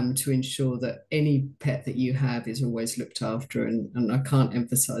 to ensure that any pet that you have is always looked after. And I can't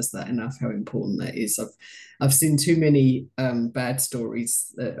emphasize that enough, how important that is. I've seen too many bad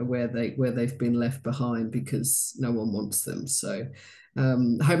stories where they've been left behind because no one wants them. So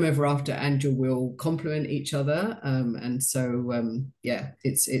home ever after and your will complement each other, and so yeah,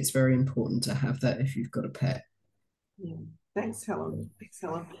 it's very important to have that if you've got a pet. Yeah. Thanks, Helen. Thanks,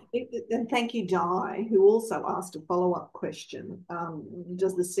 Helen. And thank you, Di, who also asked a follow-up question.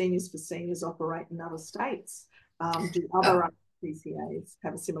 Does the Seniors for Seniors operate in other states? Do other PCAs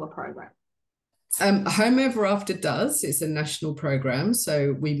have a similar program? Home Ever After does. It's a national program,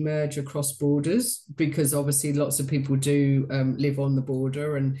 so we merge across borders, because obviously lots of people do live on the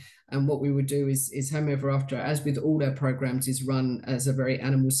border, and what we would do is Home Ever After, as with all our programs, is run as a very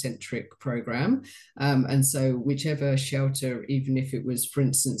animal-centric program, and so whichever shelter, even if it was, for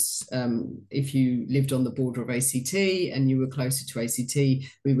instance, if you lived on the border of ACT and you were closer to ACT,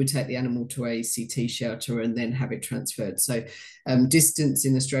 we would take the animal to ACT shelter and then have it transferred. So distance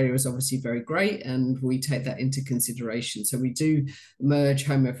in Australia is obviously very great, and we take that into consideration. So we do merge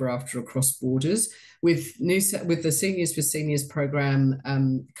Home Ever After across borders. With the Seniors for Seniors program,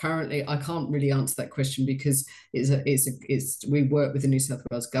 currently I can't really answer that question, because we work with the New South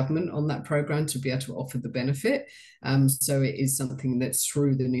Wales government on that program to be able to offer the benefit. So it is something that's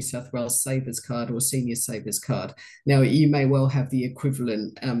through the New South Wales Savers Card or Senior Savers Card. Now, you may well have the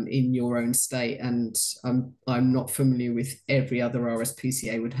equivalent in your own state, and I'm not familiar with every other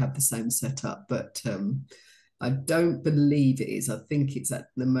RSPCA would have the same setup, but I don't believe it is. I think it's at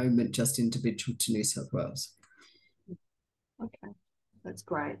the moment just individual to New South Wales. Okay, that's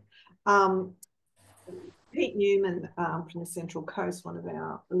great. Pete Newman from the Central Coast, one of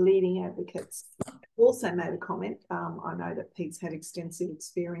our leading advocates, also made a comment. I know that Pete's had extensive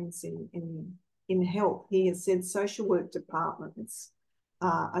experience in health. He has said social work departments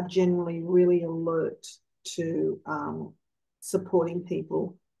are generally really alert to supporting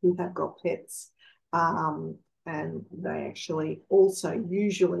people who have got pets. And they actually also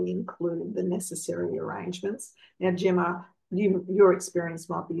usually include the necessary arrangements. Now, Gemma, your experience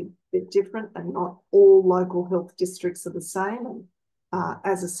might be a bit different, and not all local health districts are the same. And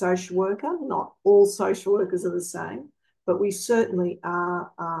as a social worker, not all social workers are the same, but we certainly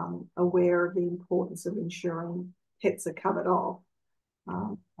are aware of the importance of ensuring pets are covered off.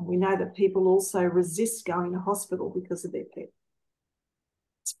 And we know that people also resist going to hospital because of their pet.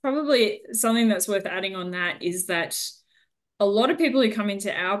 It's probably something that's worth adding on that is that a lot of people who come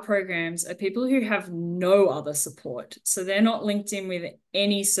into our programs are people who have no other support. So they're not linked in with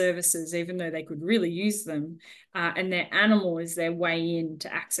any services, even though they could really use them. And their animal is their way in to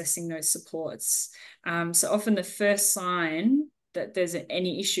accessing those supports. So often the first sign that there's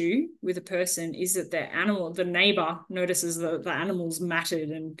any issue with a person is that their animal, the neighbor, notices that the animal's matted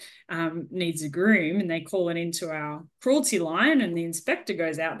and needs a groom, and they call it into our cruelty line, and the inspector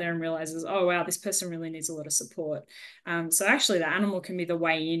goes out there and realizes, oh wow, this person really needs a lot of support. So actually the animal can be the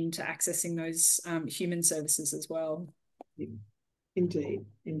way into accessing those human services as well. Indeed,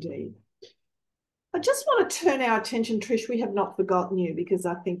 indeed. I just want to turn our attention, Trish, we have not forgotten you, because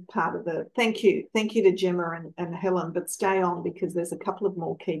I think part of the, thank you to Gemma and Helen, but stay on, because there's a couple of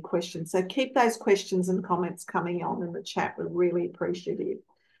more key questions. So keep those questions and comments coming on in the chat. We're really appreciative.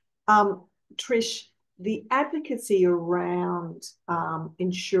 Trish, the advocacy around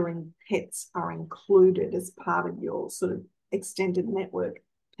ensuring pets are included as part of your sort of extended network,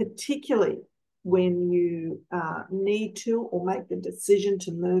 particularly when you need to or make the decision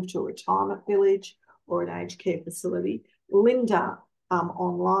to move to a retirement village or an aged care facility. Linda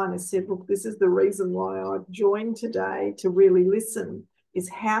online has said, look, this is the reason why I've joined today to really listen, is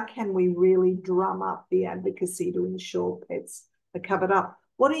how can we really drum up the advocacy to ensure pets are covered up?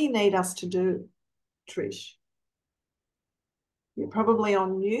 What do you need us to do, Trish? You're probably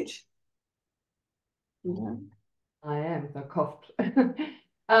on mute. Yeah. I am. I coughed.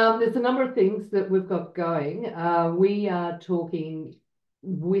 There's a number of things that we've got going. We are talking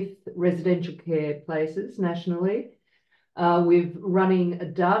with residential care places nationally. We're running a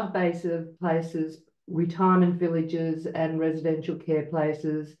database of places, retirement villages and residential care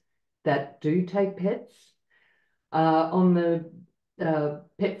places that do take pets. On the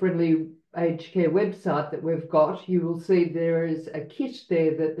pet-friendly aged care website that we've got, you will see there is a kit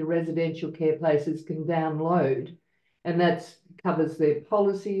there that the residential care places can download, and that covers their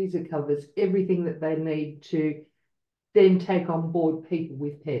policies, it covers everything that they need to then take on board people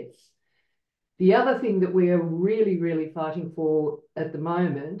with pets. The other thing that we are really, really fighting for at the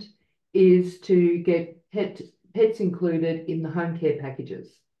moment is to get pets included in the home care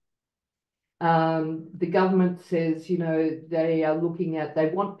packages. The government says, you know, they are looking at, they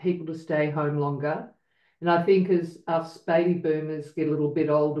want people to stay home longer. And I think as us baby boomers get a little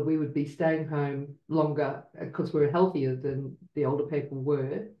bit older, we would be staying home longer because we're healthier than the older people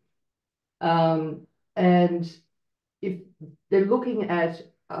were. And if they're looking at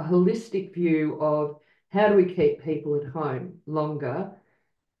a holistic view of how do we keep people at home longer,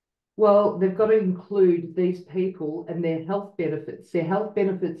 well, they've got to include these people and their health benefits. Their health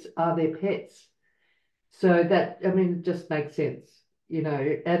benefits are their pets. So that, I mean, it just makes sense, you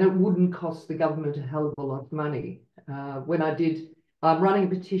know, and it wouldn't cost the government a hell of a lot of money. I'm running a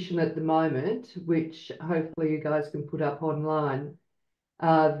petition at the moment, which hopefully you guys can put up online.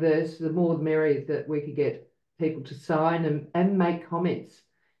 The more the merrier that we could get people to sign and make comments.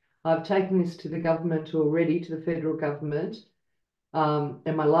 I've taken this to the government already, to the federal government.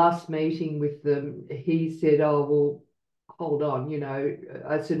 In my last meeting with them, he said, oh, well, hold on, you know.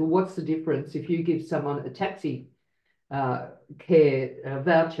 I said, well, what's the difference if you give someone a taxi care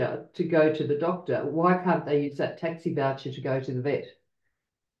voucher to go to the doctor? Why can't they use that taxi voucher to go to the vet?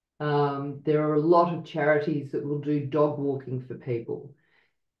 There are a lot of charities that will do dog walking for people.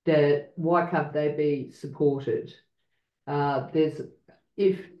 Why can't they be supported? If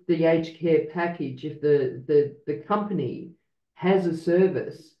the aged care package, if the company has a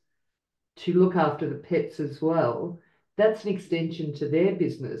service to look after the pets as well, that's an extension to their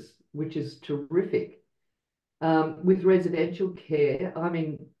business, which is terrific. With residential care, I'm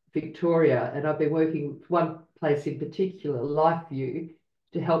in Victoria, and I've been working with one place in particular, LifeView,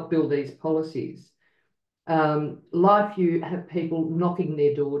 to help build these policies. LifeView have people knocking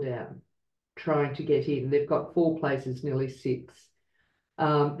their door down, trying to get in. They've got 4 places, nearly 6.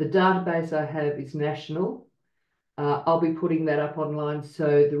 The database I have is national. I'll be putting that up online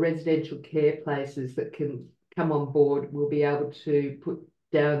so the residential care places that can come on board will be able to put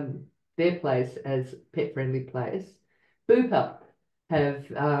down their place as pet-friendly place. Bupa have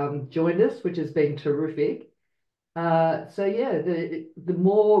joined us, which has been terrific. So yeah, the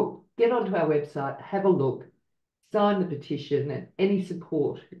more, get onto our website, have a look, sign the petition, and any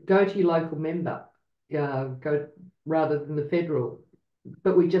support, go to your local member, go rather than the federal.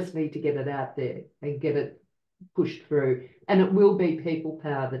 But we just need to get it out there and get it pushed through, and it will be people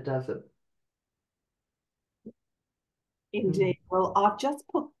power that does it. Indeed. Well, I've just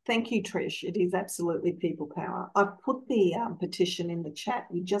put, thank you, Trish. It is absolutely people power. I've put the petition in the chat.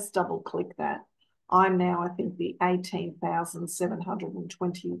 You just double click that. I'm now, I think, the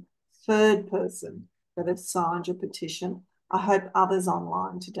 18,723rd person that have signed your petition. I hope others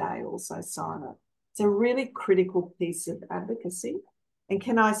online today also sign it. It's a really critical piece of advocacy. And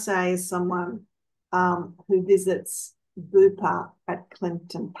can I say, as someone who visits Bupa at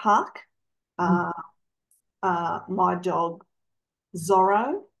Clinton Park, my dog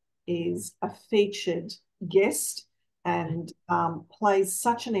Zorro is a featured guest and plays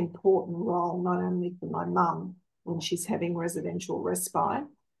such an important role, not only for my mum when she's having residential respite,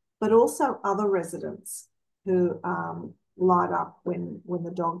 but also other residents who light up when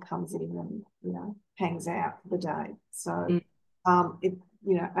the dog comes in and, you know, hangs out for the day. So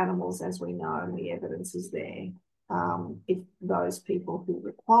you know, animals, as we know, and the evidence is there. If those people who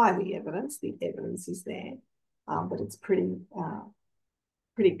require the evidence is there. But it's pretty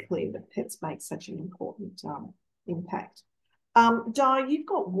clear that pets make such an important impact. Di, you've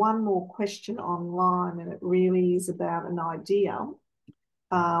got one more question online, and it really is about an idea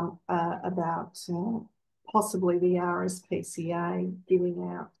about possibly the RSPCA giving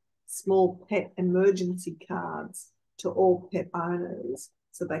out small pet emergency cards to all pet owners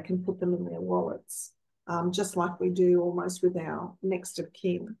so they can put them in their wallets, just like we do almost with our next of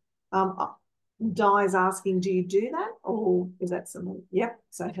kin. Di is asking, do you do that, or is that something? Yep.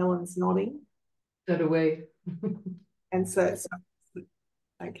 So Helen's nodding. So do we. And so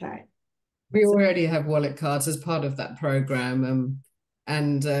okay. We already have wallet cards as part of that program,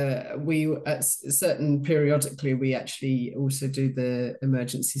 we at certain periodically we actually also do the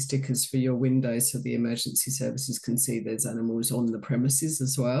emergency stickers for your windows, so the emergency services can see there's animals on the premises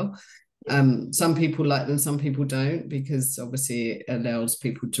as well. Some people like them, some people don't, because obviously it allows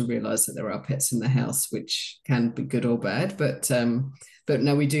people to realize that there are pets in the house, which can be good or bad. But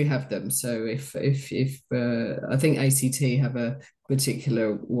no, we do have them. So if I think ACT have a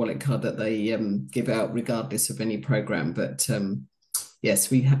particular wallet card that they give out regardless of any program. But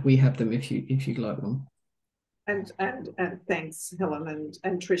yes, we have them if you'd like one. And thanks, Helen,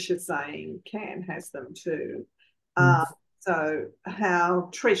 and Tricia saying Can has them too. So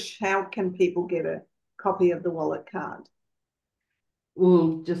Trish, how can people get a copy of the wallet card?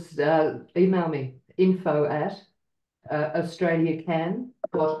 Well, just email me,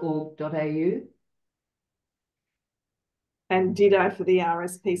 info@australiacan.org.au. And ditto for the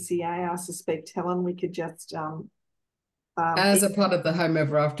RSPCA. I suspect, Helen, we could just as a part of the Home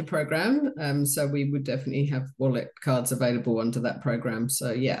Ever After program, so we would definitely have wallet cards available under that program.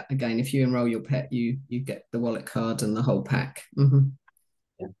 So yeah, again, if you enroll your pet, you get the wallet card and the whole pack.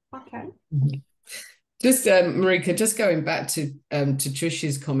 Yeah. Okay. Just Marika, just going back to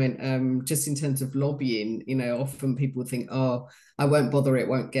Trish's comment, just in terms of lobbying, often people think, oh, I won't bother, it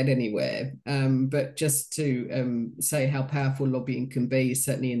won't get anywhere. But just to say how powerful lobbying can be,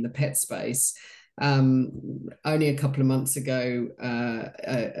 certainly in the pet space. Only a couple of months ago,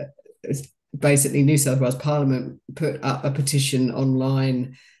 basically New South Wales Parliament put up a petition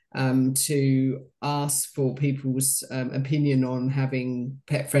online to ask for people's opinion on having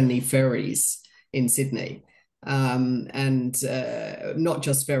pet-friendly ferries in Sydney. And not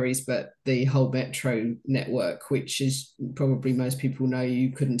just ferries, but the whole metro network, which is probably most people know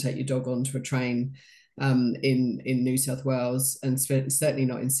you couldn't take your dog onto a train in New South Wales, and certainly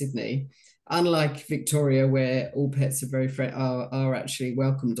not in Sydney. Unlike Victoria, where all pets are actually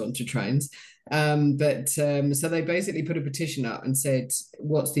welcomed onto trains. So they basically put a petition up and said,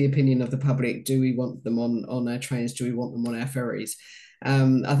 what's the opinion of the public? Do we want them on our trains? Do we want them on our ferries?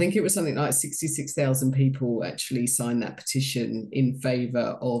 I think it was something like 66,000 people actually signed that petition in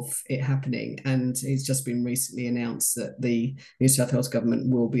favour of it happening. And it's just been recently announced that the New South Wales government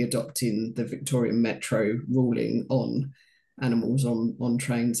will be adopting the Victorian Metro ruling on animals on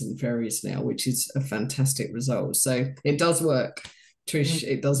trains and ferries now, which is a fantastic result. So it does work, Trish.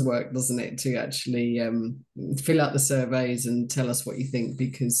 It does work, doesn't it, to actually fill out the surveys and tell us what you think,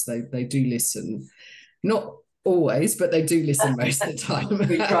 because they do listen. Not always, but they do listen most of the time.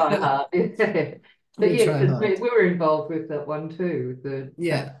 We try hard. But yes, we were involved with that one too, with the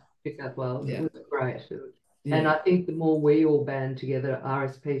New South Wales. It was great. And I think the more we all band together,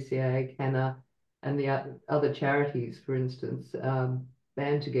 RSPCA, CANA, and the other charities, for instance,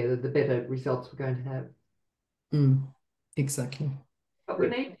 band together, the better results we're going to have. Exactly. But we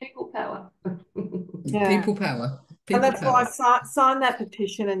need people power. People power. And that's why I sign that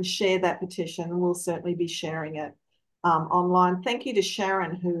petition and share that petition. We'll certainly be sharing it online. Thank you to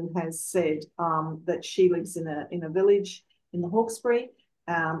Sharon, who has said that she lives in a village in the Hawkesbury,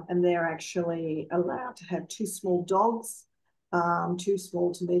 and they're actually allowed to have two small dogs. Two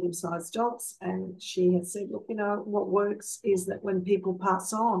small to medium-sized dogs, and she has said, look, what works is that when people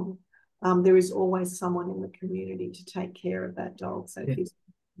pass on, there is always someone in the community to take care of that dog, so it gives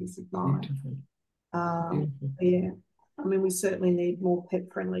peace of mind. Yeah, I mean, we certainly need more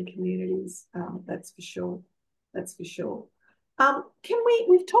pet-friendly communities, that's for sure.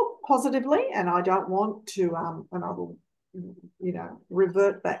 We've talked positively, and I don't want to, and I will,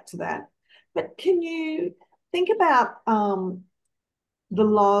 revert back to that, but can you think about the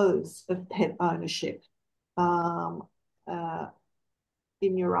lows of pet ownership in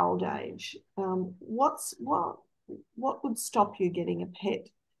your old age. What would stop you getting a pet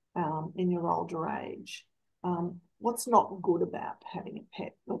in your older age? What's not good about having a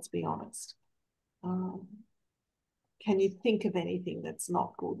pet? Let's be honest. Can you think of anything that's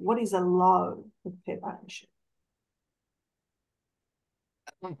not good? What is a low of pet ownership?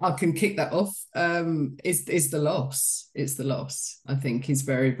 I can kick that off. Is the loss. It's the loss. I think is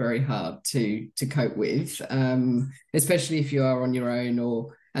very, very hard to cope with, especially if you are on your own,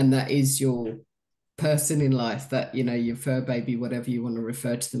 and that is your person in life, that your fur baby, whatever you want to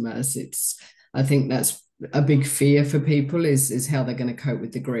refer to them as. I think that's a big fear for people is how they're going to cope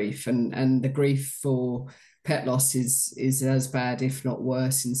with the grief, and the grief for pet loss is as bad, if not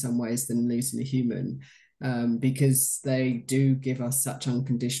worse, in some ways than losing a human. Because they do give us such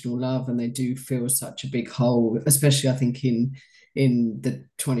unconditional love, and they do fill such a big hole, especially I think in the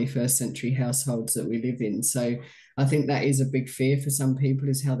 21st century households that we live in. So I think that is a big fear for some people,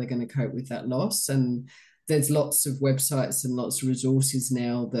 is how they're going to cope with that loss. And there's lots of websites and lots of resources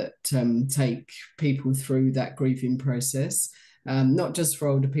now that take people through that grieving process. Not just for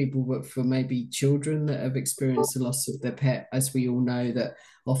older people, but for maybe children that have experienced the loss of their pet. As we all know, that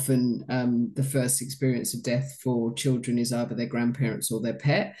often the first experience of death for children is either their grandparents or their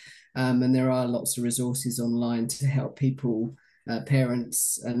pet. And there are lots of resources online to help people,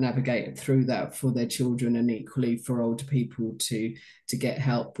 parents, navigate through that for their children, and equally for older people to get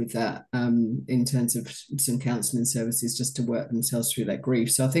help with that, in terms of some counselling services just to work themselves through that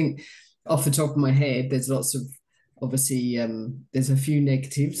grief. So I think off the top of my head, there's lots of, obviously, there's a few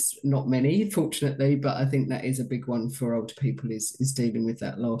negatives, not many, fortunately, but I think that is a big one for older people, is dealing with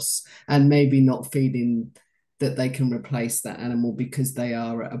that loss, and maybe not feeling that they can replace that animal because they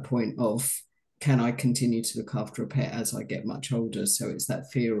are at a point of, can I continue to look after a pet as I get much older? So it's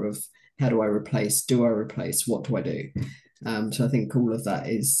that fear of, how do I replace? Do I replace? What do I do? So I think all of that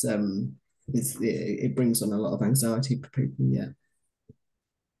is it brings on a lot of anxiety for people. Yeah.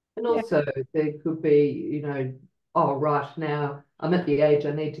 And also there could be, you know, oh, right, now I'm at the age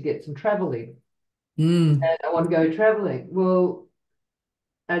I need to get some travelling. And I want to go travelling. Well,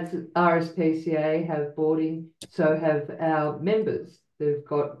 as RSPCA have boarding, so have our members. They've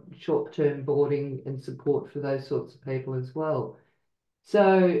got short-term boarding and support for those sorts of people as well.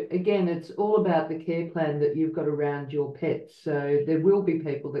 So again, it's all about the care plan that you've got around your pets. So there will be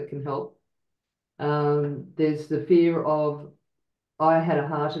people that can help. There's the fear of, I had a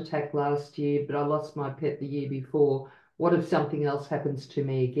heart attack last year, but I lost my pet the year before. What if something else happens to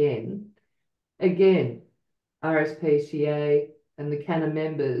me again? Again, RSPCA and the CANA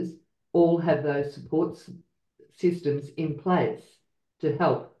members all have those support systems in place to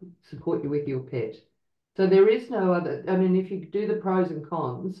help support you with your pet. So there is no other, I mean, if you do the pros and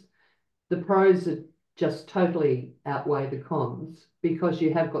cons, the pros are just totally outweigh the cons because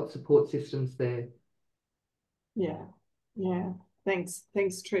you have got support systems there. Yeah, yeah. Thanks,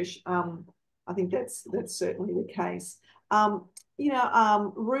 Trish. I think that's certainly the case.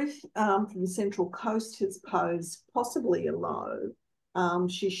 Ruth from the Central Coast has posed possibly a low.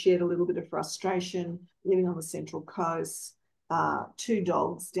 She shared a little bit of frustration living on the Central Coast. Two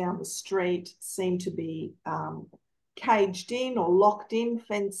dogs down the street seem to be caged in or locked in,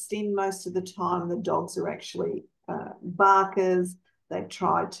 fenced in most of the time. The dogs are actually barkers. They've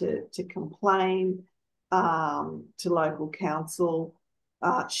tried to complain to local council.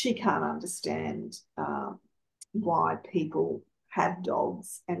 She can't understand why people have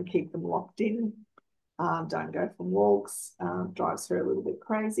dogs and keep them locked in, don't go for walks, drives her a little bit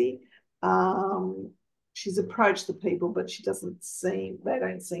crazy. She's approached the people, but they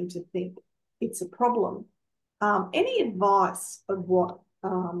don't seem to think it's a problem. Any advice of what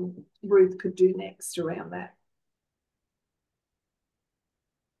Ruth could do next around that?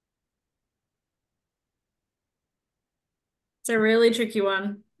 It's a really tricky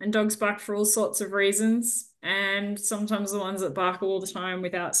one, and dogs bark for all sorts of reasons. And sometimes the ones that bark all the time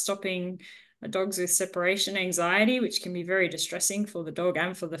without stopping are dogs with separation anxiety, which can be very distressing for the dog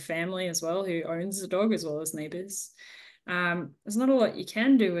and for the family as well, who owns the dog, as well as neighbours. There's not a lot you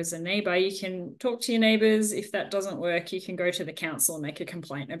can do as a neighbour. You can talk to your neighbours. If that doesn't work, you can go to the council and make a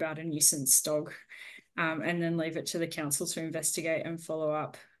complaint about a nuisance dog, and then leave it to the council to investigate and follow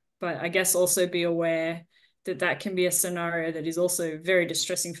up. But I guess also be aware that can be a scenario that is also very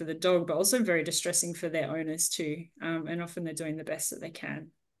distressing for the dog, but also very distressing for their owners too. And often they're doing the best that they can.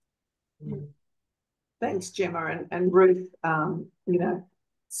 Thanks, Gemma. And Ruth,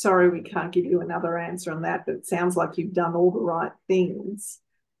 sorry we can't give you another answer on that, but it sounds like you've done all the right things.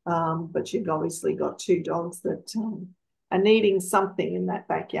 But you've obviously got two dogs that are needing something in that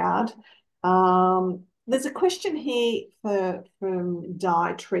backyard. There's a question here from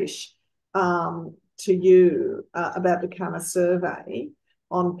Di Trish, to you about the CANA survey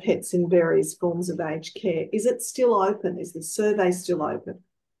on pets in various forms of aged care. Is it still open? Is the survey still open?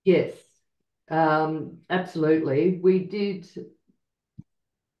 Yes, absolutely. We did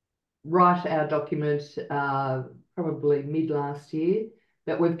write our document probably mid last year,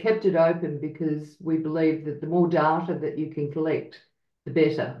 but we've kept it open because we believe that the more data that you can collect, the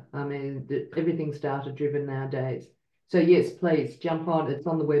better. I mean, everything's data driven nowadays. So yes, please jump on. It's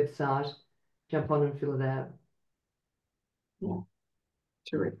on the website. Jump on and fill it out. Yeah,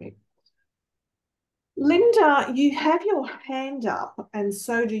 terrific. Linda, you have your hand up, and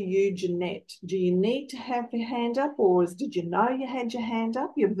so do you, Jeanette. Do you need to have your hand up, or did you know you had your hand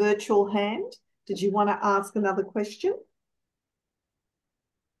up, your virtual hand? Did you want to ask another question?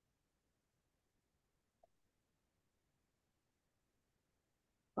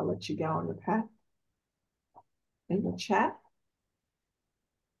 I'll let you go on the path in the chat.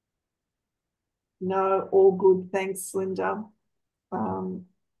 No, all good. Thanks, Linda. Well,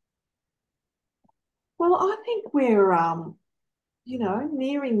 I think we're,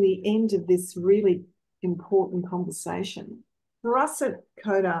 nearing the end of this really important conversation. For us at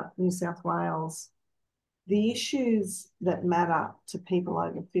COTA New South Wales, the issues that matter to people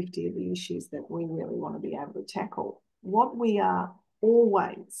over 50 are the issues that we really want to be able to tackle. What we are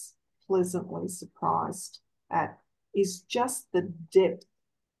always pleasantly surprised at is just the depth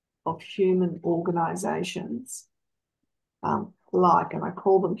of human organisations, and I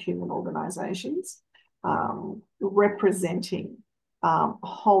call them human organisations, representing a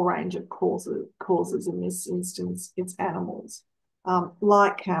whole range of causes. In this instance, it's animals,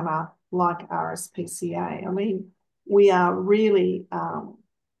 like CAMA, like RSPCA. I mean, we are really,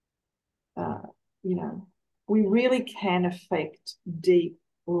 we really can affect deep,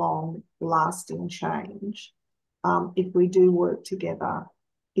 long lasting change if we do work together,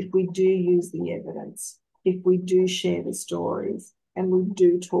 if we do use the evidence, if we do share the stories, and we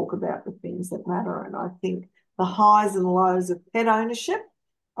do talk about the things that matter. And I think the highs and lows of pet ownership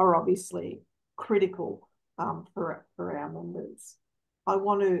are obviously critical for our members. I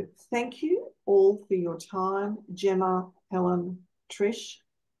want to thank you all for your time, Gemma, Helen, Trish,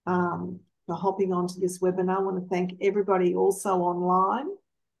 for hopping onto this webinar. I want to thank everybody also online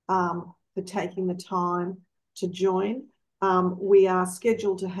for taking the time to join. We are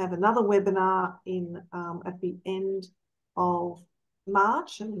scheduled to have another webinar at the end of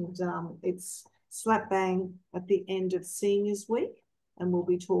March, and it's slap bang at the end of Seniors Week, and we'll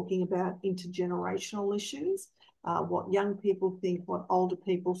be talking about intergenerational issues, what young people think, what older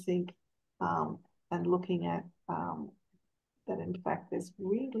people think, and looking at that in fact there's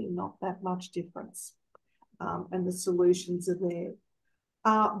really not that much difference, and the solutions are there.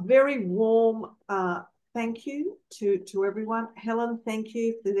 Very warm thank you to everyone. Helen, thank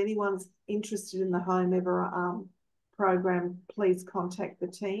you. If there's anyone interested in the Home Ever program, please contact the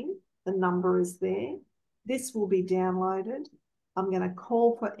team. The number is there. This will be downloaded. I'm going to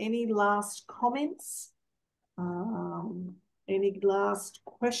call for any last comments, any last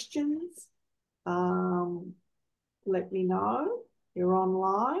questions. Let me know. You're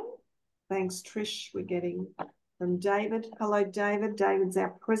online. Thanks, Trish. We're getting from David. Hello, David. David's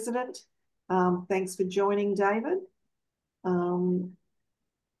our president. Thanks for joining, David. And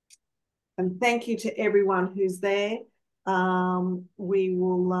thank you to everyone who's there. We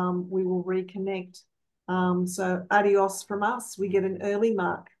will reconnect. So adios from us. We get an early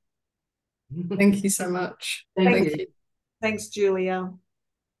mark. Thank you so much. Thank you. Thanks, Julia.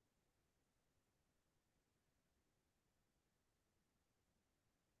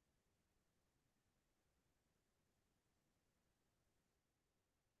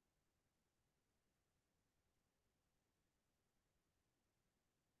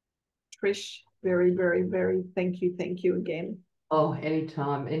 Trish, very, very, very thank you again. Oh,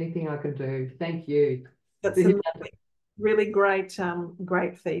 anytime, anything I can do. Thank you. That's some really great,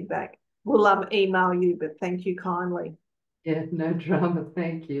 great feedback. We'll email you, but thank you kindly. Yeah, no drama.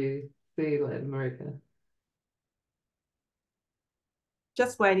 Thank you. See you later, Marika.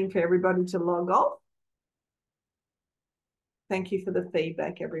 Just waiting for everybody to log off. Thank you for the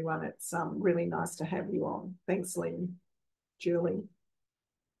feedback, everyone. It's really nice to have you on. Thanks, Lynn, Julie.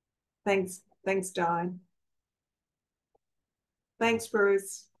 Thanks, Di. Thanks,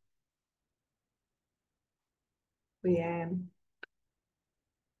 Bruce. Leanne.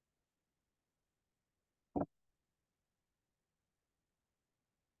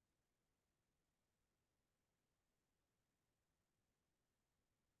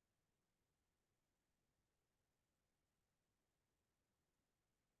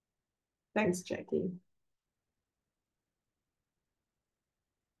 Thanks, Jackie.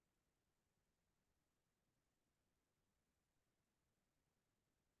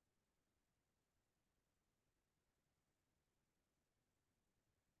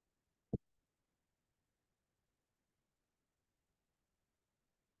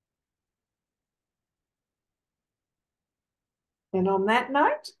 And on that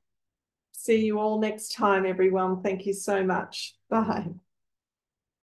note, see you all next time, everyone. Thank you so much. Bye.